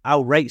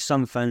I'll write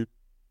something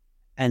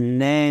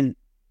and then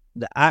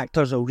the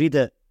actors will read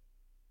it,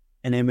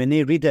 and then when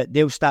they read it,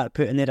 they'll start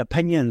putting their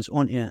opinions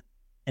onto it.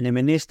 And then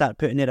when they start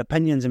putting their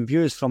opinions and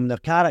views from their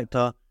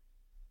character,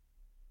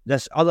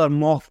 this other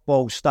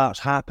mothball starts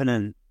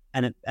happening,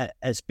 and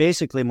it's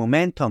basically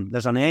momentum.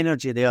 There's an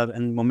energy there,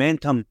 and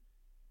momentum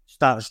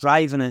starts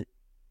driving it,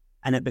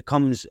 and it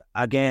becomes,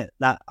 again,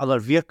 that other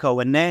vehicle.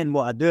 And then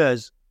what I do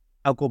is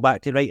I'll go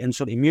back to writing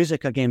sort of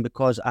music again,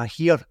 because I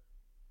hear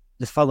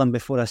the film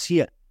before I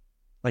see it.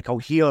 Like, I'll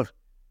hear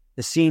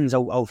the scenes,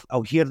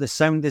 I'll hear the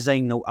sound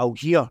design, I'll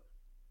hear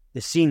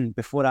the scene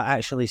before I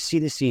actually see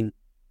the scene.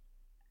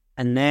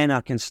 And then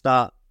I can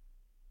start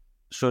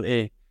sort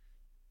of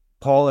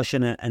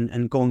polishing it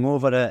and going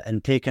over it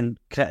and taking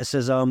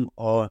criticism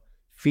or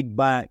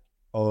feedback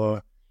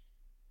or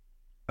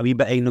a wee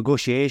bit of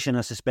negotiation,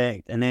 I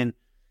suspect. And then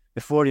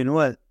before you know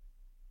it,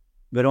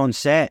 we're on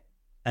set.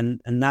 And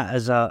that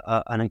is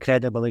an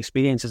incredible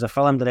experience as a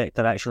film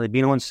director, actually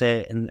being on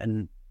set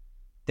and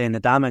doing the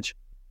damage.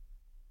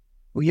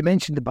 Well, you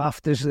mentioned the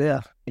BAFTAs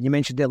there, and you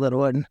mentioned earlier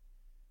on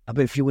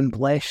about feeling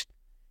blessed.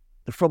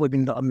 There's probably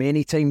been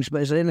many times,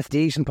 but is there any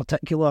days in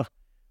particular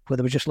where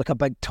there was just like a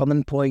big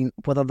turning point,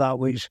 whether that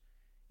was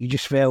you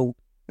just felt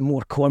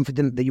more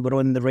confident that you were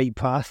on the right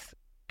path?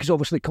 Because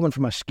obviously, coming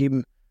from a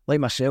scheme like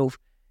myself,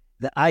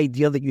 the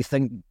idea that you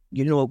think,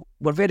 you know,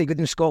 we're very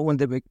good in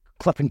Scotland at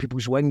clipping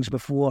people's wings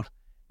before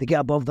they get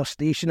above their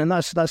station, and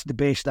that's the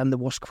best and the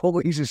worst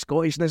qualities of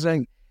Scottishness, I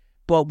think.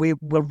 But we're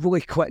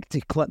really quick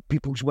to clip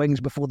people's wings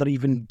before they're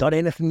even done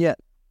anything yet.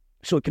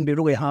 So it can be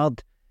really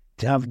hard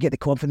to get the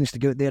confidence to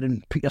go out there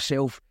and put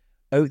yourself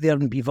out there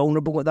and be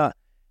vulnerable like that.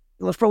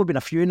 There's probably been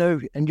a few now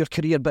in your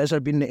career, but has there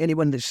been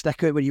anyone that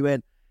stuck out where you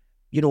went,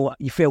 you know,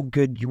 you felt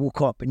good, you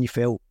woke up and you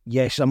felt,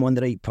 yes, I'm on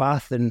the right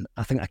path and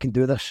I think I can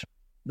do this?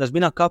 There's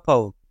been a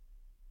couple.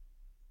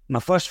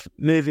 My first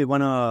movie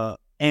won a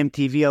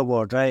MTV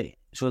award, right?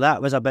 So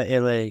that was a bit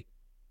of like,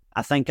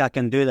 I think I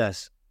can do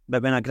this.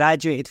 But when I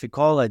graduated from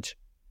college,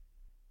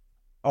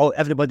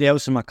 everybody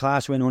else in my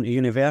class went on to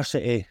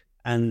university,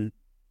 and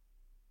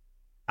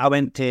I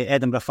went to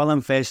Edinburgh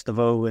Film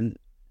Festival, and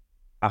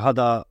I had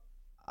a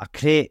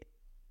crate,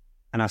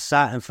 and I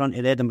sat in front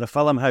of the Edinburgh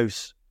Film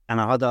House,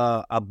 and I had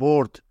a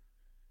board,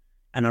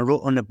 and I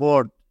wrote on the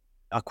board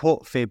a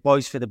quote for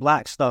Boys for the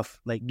Black Stuff,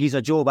 like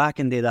Giza Joe back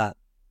in day that.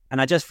 And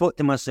I just thought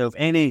to myself,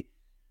 any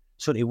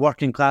sort of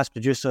working class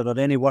producer or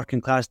any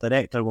working class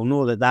director will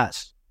know that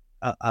that's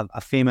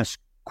a famous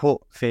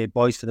quote for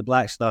Boys for the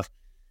Black Stuff.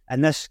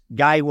 And this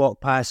guy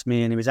walked past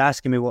me and he was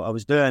asking me what I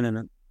was doing, and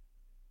I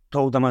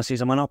told him, I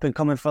says, I'm an up and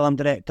coming film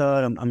director,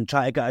 I'm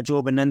trying to get a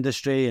job in the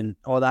industry and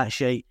all that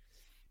shit.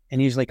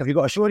 And he's like, have you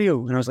got a show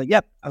reel? And I was like,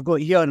 yep, I've got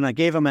it here. And I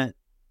gave him it.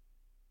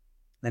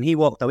 Then he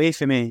walked away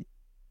from me,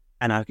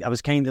 and I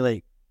was kind of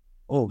like,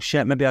 oh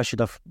shit, maybe I should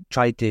have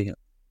tried to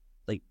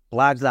like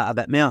blag that a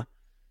bit more.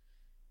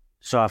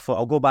 So I thought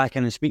I'll go back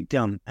in and speak to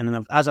him. And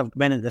then as I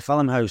went into the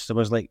film house, there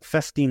was like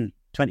 15,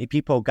 20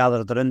 people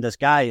gathered around this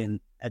guy, and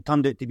it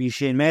turned out to be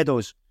Shane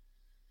Meadows.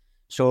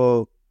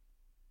 So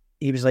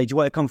he was like, do you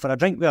want to come for a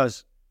drink with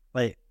us?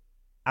 Like,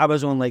 I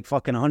was on like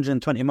fucking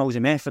 120 mils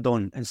of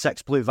methadone and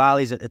 6 Blue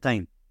Valleys at the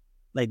time.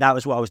 Like, that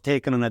was what I was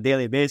taking on a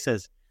daily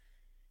basis.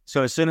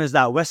 So as soon as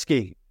that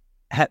whiskey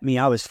hit me,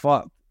 I was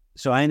fucked.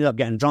 So I ended up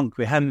getting drunk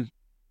with him,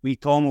 wee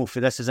Tomo for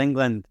This Is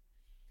England.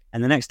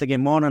 And the next day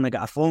morning, I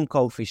got a phone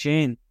call for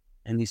Shane,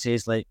 and he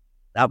says, like,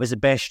 that was the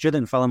best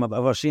student film I've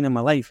ever seen in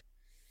my life.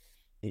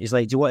 He's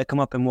like, do you want to come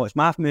up and watch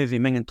my movie,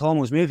 Ming and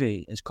Tomo's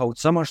movie? It's called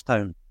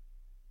Summerstown.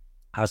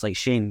 I was like,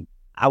 Shane,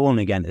 I will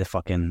only get into the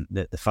fucking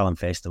the film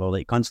festival.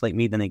 Like, cunts like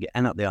me didn't get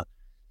in up there.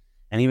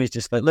 And he was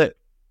just like, look,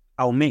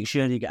 I'll make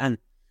sure you get in.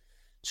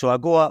 So I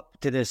go up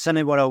to the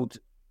Cineworld,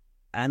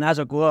 and as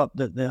I go up,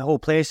 the whole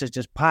place is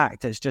just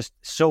packed. It's just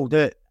sold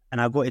out.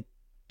 And I go to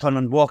turn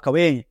and walk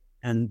away,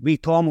 and wee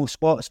Tomo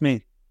spots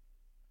me.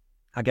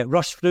 I get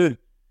rushed through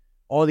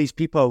all these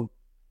people,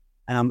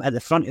 and I'm at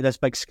the front of this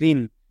big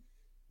screen,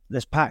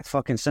 this packed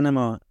fucking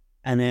cinema,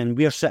 and then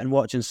we're sitting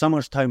watching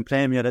Summerstown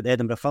premiere at the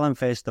Edinburgh Film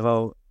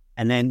Festival,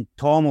 and then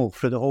Tomo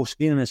through the whole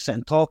screen is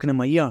sitting talking in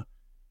my ear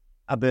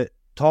about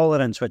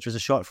Tolerance, which was a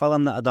short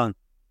film that I'd done.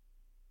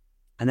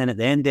 And then at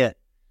the end of it,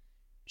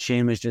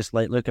 Shane was just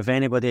like, look, if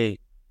anybody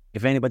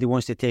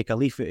wants to take a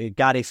leaf out of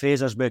Garry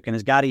Fraser's book, and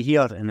is Garry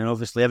here? And then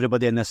obviously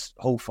everybody in this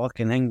whole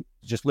fucking thing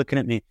just looking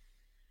at me.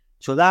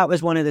 So that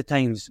was one of the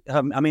times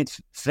I made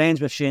friends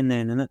with Shane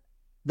then, and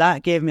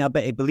that gave me a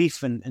bit of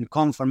belief and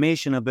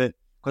confirmation about,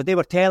 because they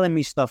were telling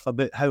me stuff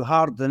about how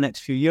hard the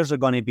next few years are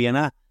going to be,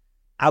 and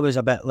I was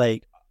a bit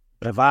like,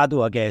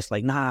 bravado, I guess,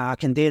 like, nah, I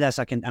can do this,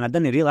 and I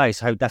didn't realise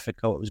how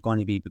difficult it was going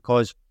to be,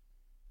 because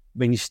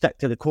when you stick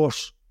to the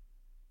course,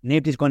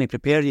 nobody's going to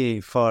prepare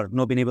you for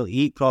not being able to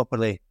eat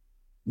properly,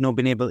 not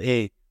being able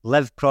to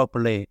live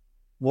properly,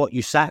 what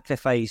you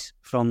sacrifice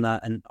from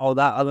that and all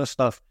that other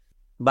stuff.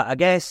 But I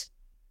guess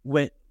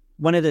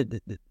one of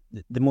the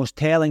most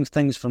telling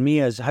things for me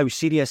is how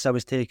serious I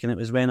was taking it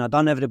was when I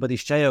done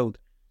Everybody's Child.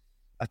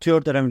 I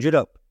toured around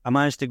Europe. I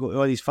managed to go to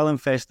all these film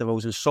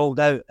festivals and sold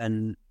out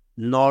in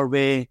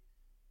Norway,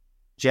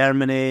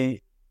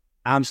 Germany,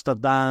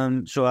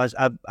 Amsterdam. So I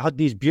had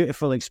these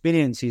beautiful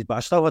experiences, but I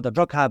still had a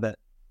drug habit.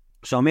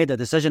 So I made a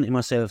decision to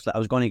myself that I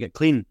was going to get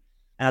clean.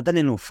 And I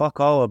didn't know fuck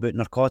all about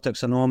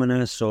Narcotics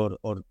Anonymous or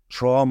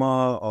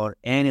trauma or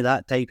any of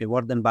that type of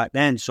wording back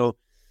then. So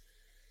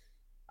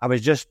I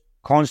was just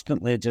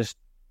constantly just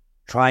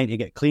trying to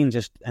get clean,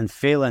 and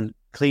failing,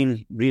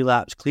 clean,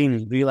 relapse.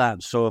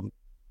 So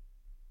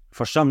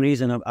for some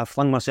reason, I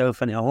flung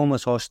myself into a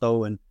homeless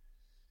hostel and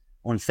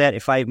on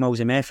 35 mils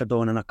of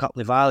methadone in a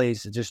couple of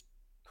valleys, I just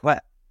quit.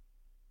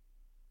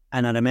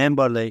 And I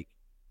remember like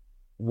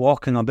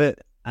walking about,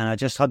 and I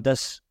just had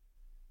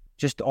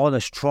all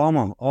this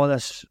trauma, all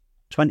this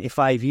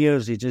 25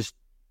 years of just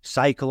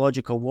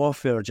psychological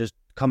warfare just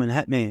come and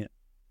hit me.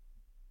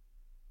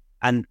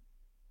 And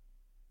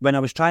when I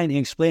was trying to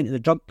explain to the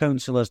drug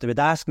counsellors, they would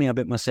ask me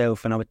about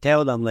myself, and I would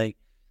tell them, like,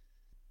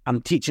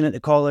 I'm teaching at the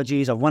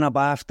colleges, I've won a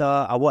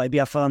BAFTA, I want to be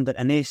a film,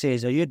 and they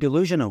says, are you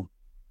delusional?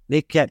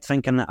 They kept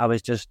thinking that I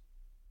was just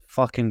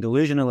fucking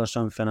delusional or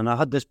something, and I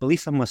had this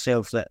belief in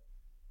myself that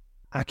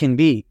I can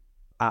be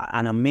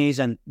an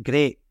amazing,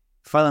 great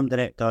film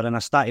director. And I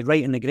started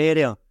writing the grey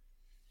area,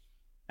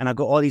 and I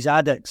got all these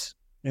addicts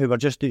who were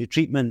just due to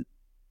treatment,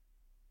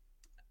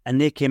 and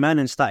they came in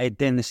and started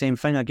doing the same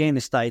thing again.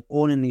 They started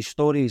owning these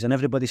stories, and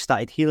everybody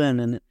started healing,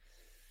 and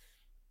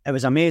it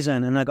was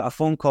amazing. And I got a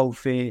phone call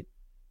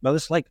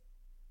it's like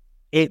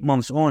 8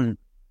 months on,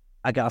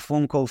 I got a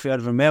phone call for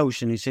Irvin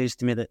Welsh, and he says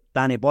to me that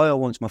Danny Boyle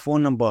wants my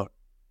phone number.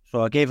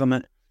 So I gave him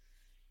it.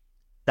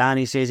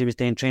 Danny says he was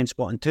doing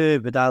Trainspotting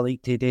 2. Would I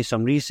like to do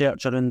some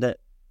research around it?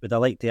 Would I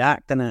like to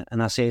act in it?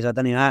 And I says, I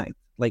didn't act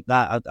like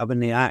that. I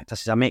wouldn't act. I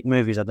says, I make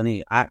movies, I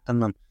didn't act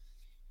in them.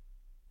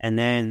 And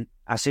then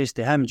I says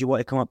to him, do you want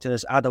to come up to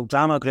this adult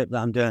drama group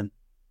that I'm doing?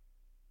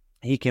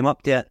 He came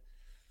up to it,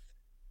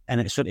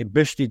 and it sort of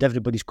boosted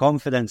everybody's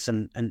confidence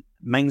and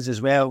mine's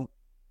as well.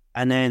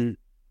 And then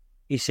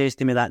he says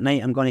to me that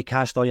night, I'm going to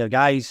cast all your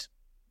guys.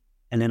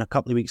 And then a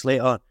couple of weeks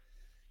later,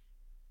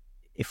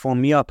 he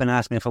phoned me up and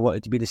asked me if I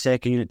wanted to be the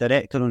second unit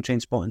director on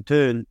Trainspotting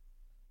 2. And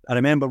I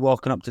remember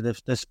walking up to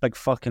this big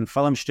fucking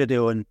film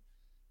studio, and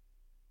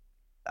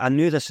I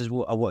knew this is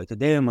what I wanted to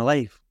do in my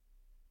life.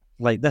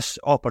 Like, this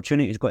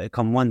opportunity's got to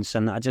come once,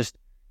 and I just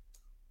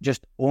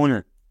own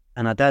it.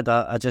 And I did.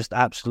 I just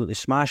absolutely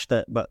smashed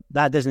it. But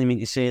that doesn't mean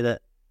to say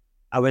that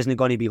I wasn't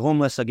going to be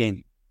homeless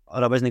again,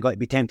 or I wasn't going to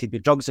be tempted by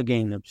drugs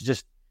again. It was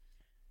just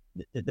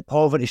the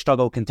poverty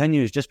struggle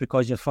continues. Just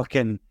because you're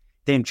fucking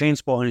doing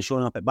Trainspotting and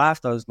showing up at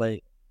BAFTAs,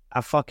 like,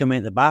 I fucking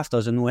went to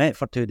BAFTAs and no ate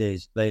for 2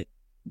 days. Like,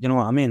 you know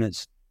what I mean?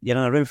 You're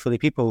in a room full of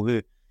people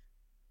who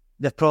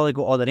they've probably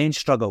got all their own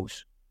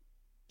struggles.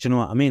 Do you know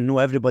what I mean? No,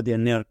 everybody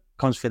in there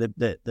comes from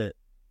the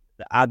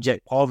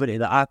abject poverty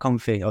that I come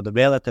from, or the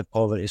relative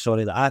poverty,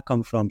 that I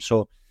come from.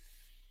 So,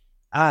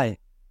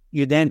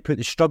 you then put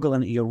the struggle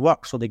into your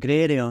work, so the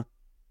grey area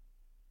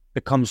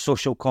becomes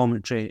social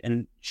commentary.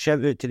 And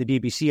shout out to the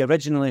BBC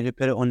originally, who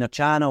put it on their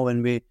channel,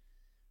 and we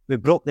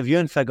broke the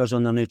viewing figures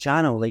on their new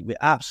channel. Like, we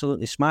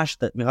absolutely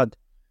smashed it. We had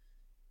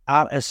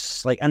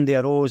artists like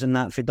India Rose and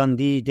that for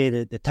Dundee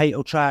did the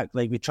title track.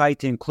 Like, we tried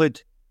to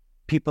include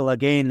people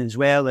again as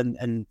well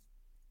in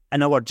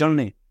our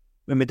journey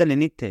when we didn't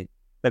need to,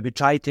 but we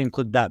tried to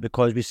include that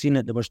because we seen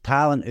that there was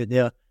talent out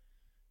there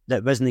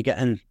that wasn't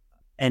getting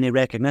any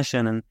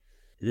recognition. And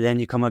then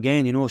you come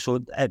again, you know. So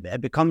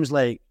it becomes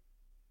like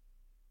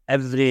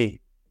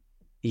every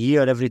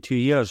year, every 2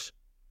 years,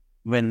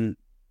 when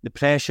the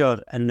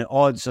pressure and the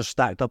odds are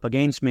stacked up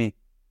against me,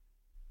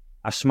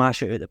 I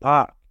smash it out the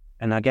park.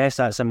 And I guess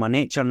that's in my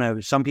nature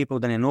now. Some people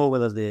didn't know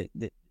whether they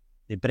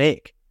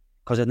break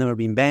because they've never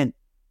been bent.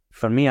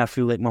 For me, I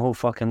feel like my whole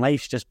fucking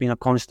life's just been a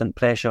constant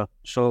pressure.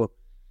 So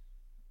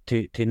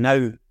to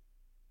now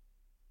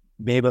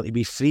be able to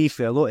be free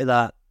for a lot of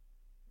that,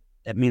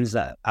 it means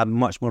that I'm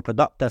much more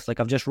productive. Like,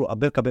 I've just wrote a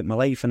book about my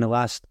life in the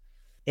last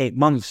 8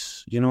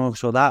 months, you know,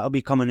 so that'll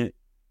be coming out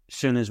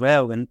soon as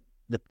well. And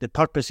the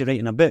purpose of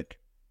writing a book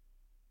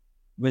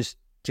was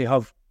to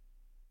have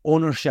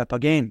ownership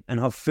again, and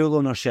have full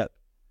ownership.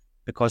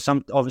 Because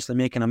obviously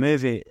making a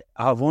movie,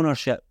 I have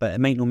ownership, but it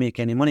might not make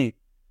any money.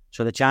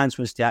 So the chance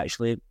was to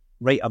actually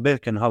write a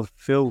book and have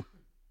full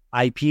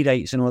IP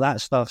rights and all that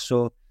stuff.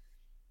 So,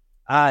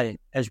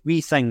 as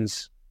wee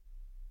things,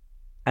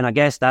 and I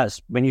guess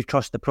that's when you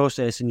trust the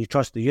process and you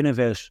trust the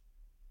universe,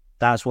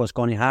 that's what's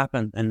going to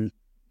happen. And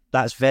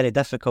that's very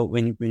difficult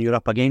when you're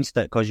up against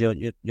it, because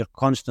you're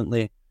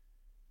constantly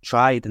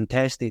tried and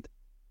tested.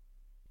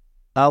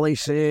 Ali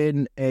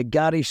saying,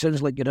 Garry,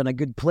 sounds like you're in a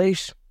good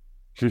place.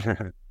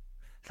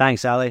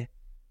 Thanks, Ali.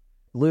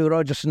 Lou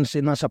Rogerson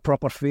saying that's a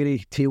proper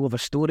fairy tale of a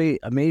story.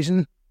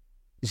 Amazing.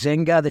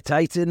 Zenga the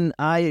Titan.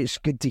 Aye, it's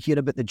good to hear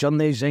about the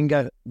journey.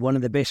 Zenga, one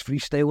of the best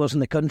freestylers in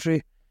the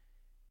country.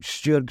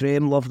 Stuart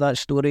Graham, love that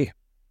story.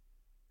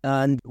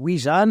 And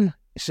Weezan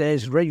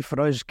says, right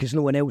for us, because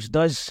no one else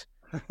does.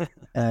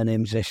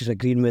 And she's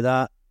agreeing with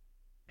that.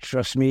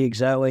 Trust me,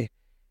 exactly.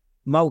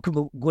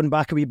 Malcolm, going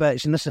back a wee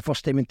bit, and this is the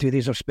first time in 2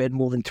 days I've spent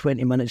more than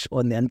 20 minutes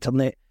on the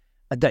internet.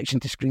 Addiction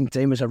to screen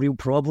time is a real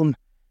problem.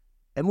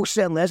 It most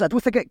certainly is. I don't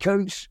think it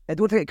counts. I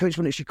don't think it counts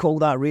when it's You Call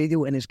That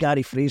Radio and it's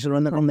Garry Fraser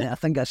on the internet. I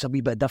think that's a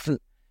wee bit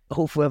different.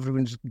 Hopefully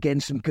everyone's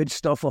getting some good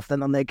stuff off the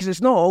internet, because it's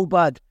not all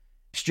bad.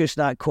 It's just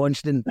that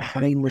constant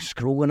mindless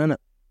scrolling, innit?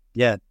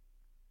 Yeah.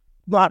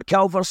 Mark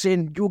Calver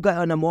saying,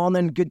 yoga in the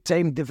morning, good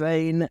time,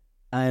 divine.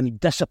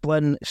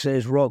 Discipline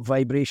says rock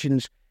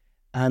vibrations.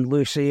 And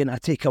Lou saying, I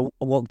take a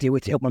walk daily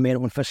to help my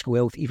mental and physical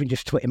health, even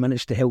just 20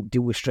 minutes to help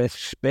deal with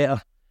stress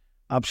better.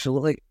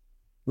 Absolutely.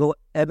 Well,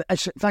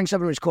 thanks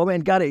everyone's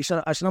commenting. Garry, it's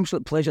an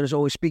absolute pleasure as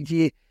always speak to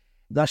you.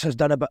 This has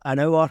done about an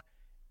hour.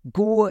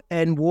 Go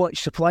and watch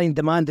Supply and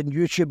Demand on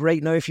YouTube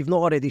right now if you've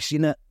not already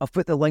seen it. I've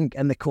put the link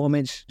in the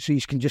comments so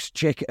you can just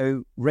check it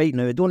out right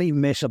now. Don't even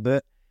mess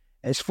about.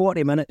 It's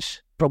 40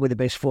 minutes, probably the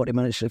best 40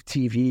 minutes of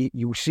TV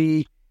you'll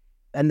see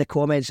in the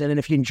comments. And then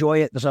if you enjoy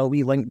it, there's a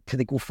wee link to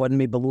the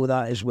GoFundMe below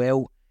that as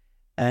well.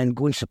 And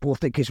go and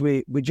support it, because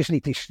we just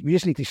need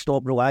to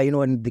stop relying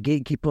on the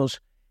gatekeepers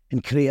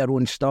and create our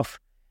own stuff.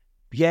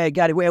 Yeah,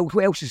 Garry, what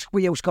else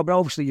coming?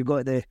 Obviously, you've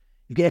got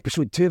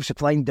episode 2 of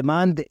Supply and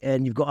Demand,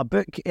 and you've got a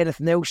book.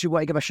 Anything else you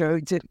want to give a shout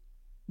out to?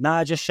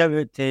 Nah, just shout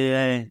out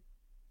to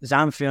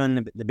Xanthia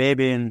and the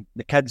baby and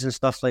the kids and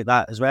stuff like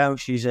that as well.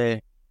 She's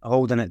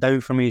holding it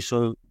down for me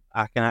so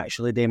I can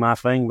actually do my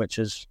thing, which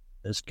is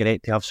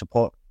great to have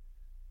support.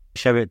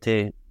 Shout out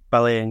to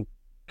Billy and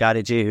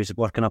Gary J, who's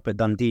working up at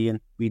Dundee, and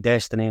wee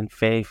Destiny and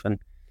Faith, and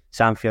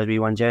Xanthia's wee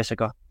one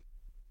Jessica.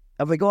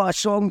 Have we got a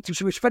song?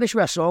 Should we finish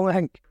with a song, I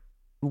think?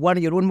 One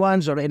of your own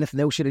ones, or anything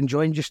else you're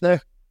enjoying just now?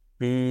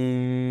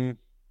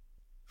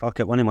 Fuck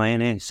it, one of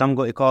mine, eh? Some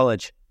go to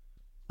college,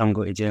 some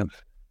go to jail.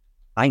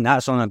 I think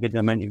that's on a good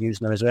amount of views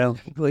now as well.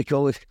 Go to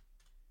college.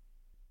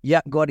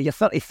 Yeah, God, you're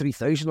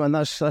 33,000, man.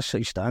 That's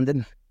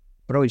outstanding.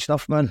 Brilliant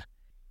stuff, man.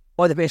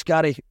 All the best,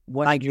 Garry.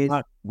 Thank you,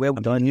 Mark. Well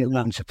done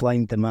on Supply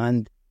and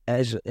Demand.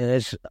 It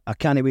is. I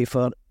can't wait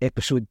for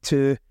episode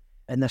 2,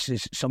 and this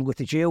is Some Go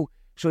to Jail.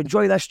 So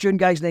enjoy this tune,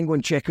 guys, and then go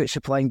and check out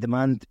Supply and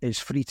Demand. It's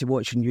free to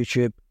watch on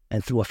YouTube,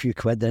 and throw a few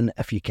quid in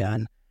if you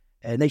can.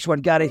 Nice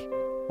one, Garry.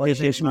 All the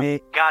best,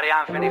 mate. Garry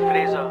Anthony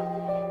Fraser,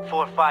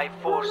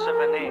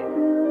 45478,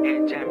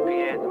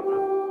 810p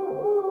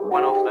Edinburgh.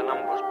 One off the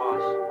numbers,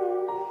 boss.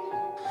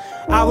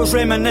 I was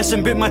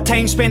reminiscing about my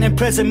time spent in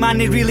prison. Man,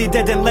 they really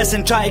didn't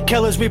listen. Try to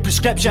kill us with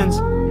prescriptions.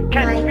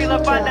 Kids feel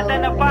abandoned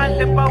and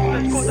abandoned.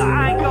 Let's got the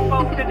anger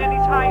bolted in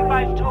his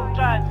high-rise top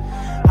drive.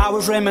 I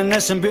was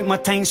reminiscing about my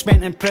time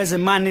spent in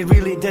prison. Man, they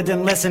really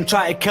didn't listen.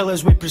 Try to kill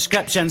us with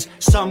prescriptions.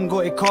 Some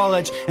go to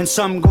college and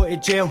some go to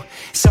jail.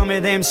 Some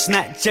of them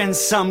snitching,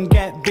 some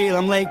get bail.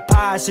 I'm like,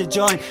 pass a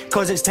joint,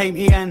 cause it's time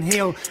to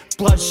inhale.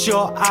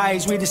 Bloodshot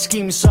eyes with the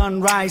scheme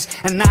sunrise.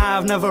 And now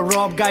I've never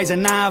robbed guys,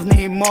 and now I've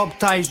named mob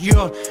ties.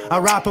 You're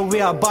a rapper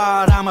with a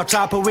bar, I'm a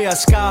trapper with a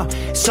scar.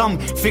 Some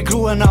for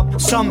growing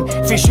up, some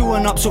for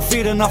showing up. So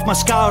fair enough, my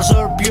scars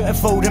are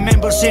beautiful.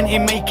 Remember saying to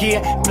Mikey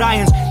at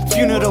Brian's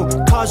funeral,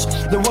 cause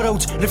the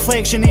world's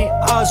reflection ain't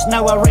us.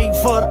 Now I write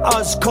for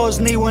us, cause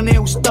no one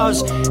else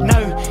does.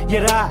 Now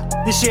you're at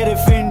the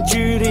sheriff and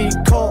jury,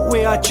 caught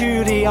with a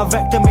jury. A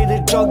victim of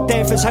the drug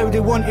death is how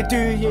they want to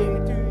do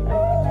you.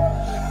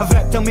 A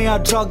victim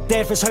of a drug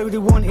death is how they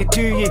want to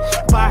do you.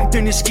 Back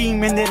down the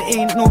scheme and there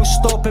ain't no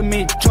stopping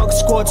me. Drug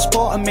squad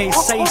spotting me,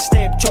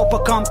 sidestep, chopper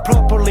can't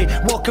properly.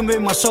 Walking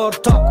with my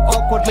sword tucked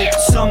awkwardly.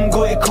 Some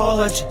go to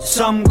college,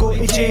 some go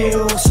to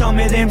jail. Some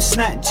of them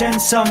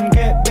snitching, some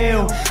get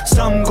bail.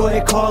 Some go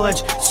to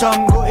college,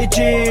 some go to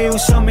jail.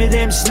 Some of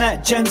them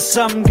snitching,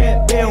 some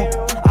get bail.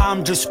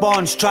 Armed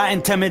response, try to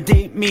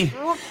intimidate me.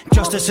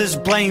 Justice is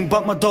blind,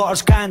 but my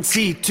daughters can't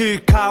see.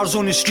 2 cars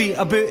on the street,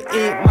 about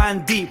 8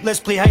 man deep. Let's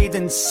play hide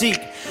and seek.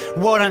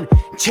 Warrant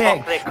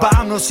check, but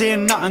I'm not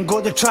saying nothing.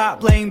 Got the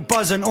trap line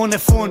buzzing on the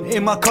phone to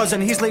my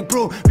cousin. He's like,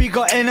 bro, we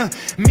got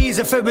enemies.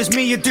 If it was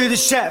me, you'd do the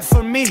shit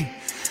for me.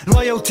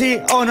 Loyalty,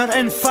 honour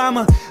and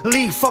family.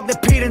 Fuck the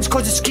parents,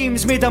 cause the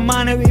schemes made a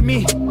man out of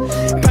me.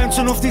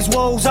 Bouncing off these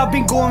walls, I've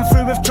been going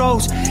through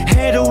withdrawals.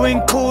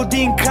 Heroin,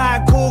 codeine,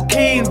 crack,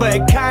 cocaine. But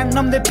it can't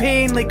numb the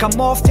pain, like I'm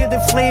off to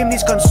the flame.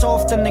 These guns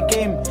soft in the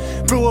game.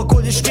 Bro, I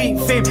got the street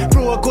fame.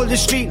 Bro, I got the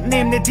street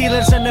name. The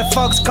dealers and the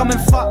thugs come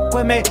and fuck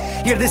with me.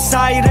 Hear the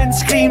siren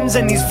screams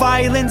and these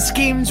violent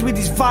schemes with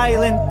these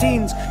violent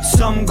teens.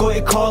 Some go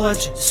to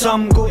college,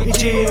 some go to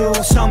jail.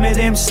 Some of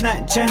them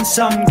snitching,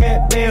 some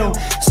get bail.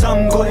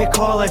 Some go to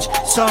college,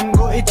 some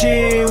go to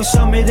jail.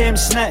 Some of them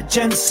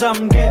snitching,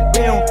 some get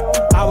bail.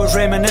 I was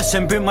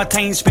reminiscing about my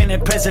time spent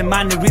in prison.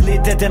 Man, they really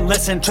didn't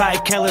listen. Try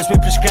to kill us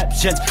with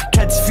prescriptions.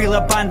 Kids feel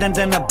abandoned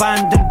and in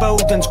abandoned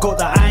buildings, got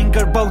the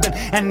anger building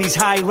in these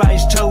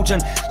high-rise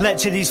children.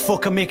 Literally these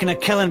folk are making a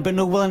killing but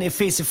not willing to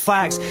face the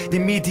facts. The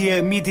media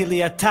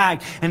immediately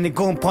attack and they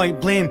go and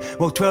point blame,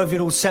 while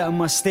 12-year-olds sit on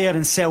my stair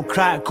and sell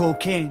crack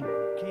cocaine.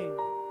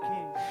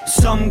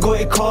 Some go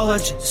to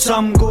college,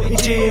 some go to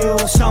jail.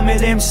 Some of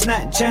them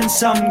snitch and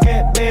some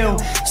get bail.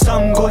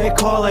 Some go to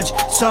college,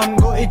 some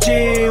go to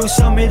jail.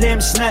 Some of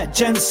them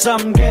snitch and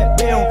some get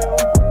bail.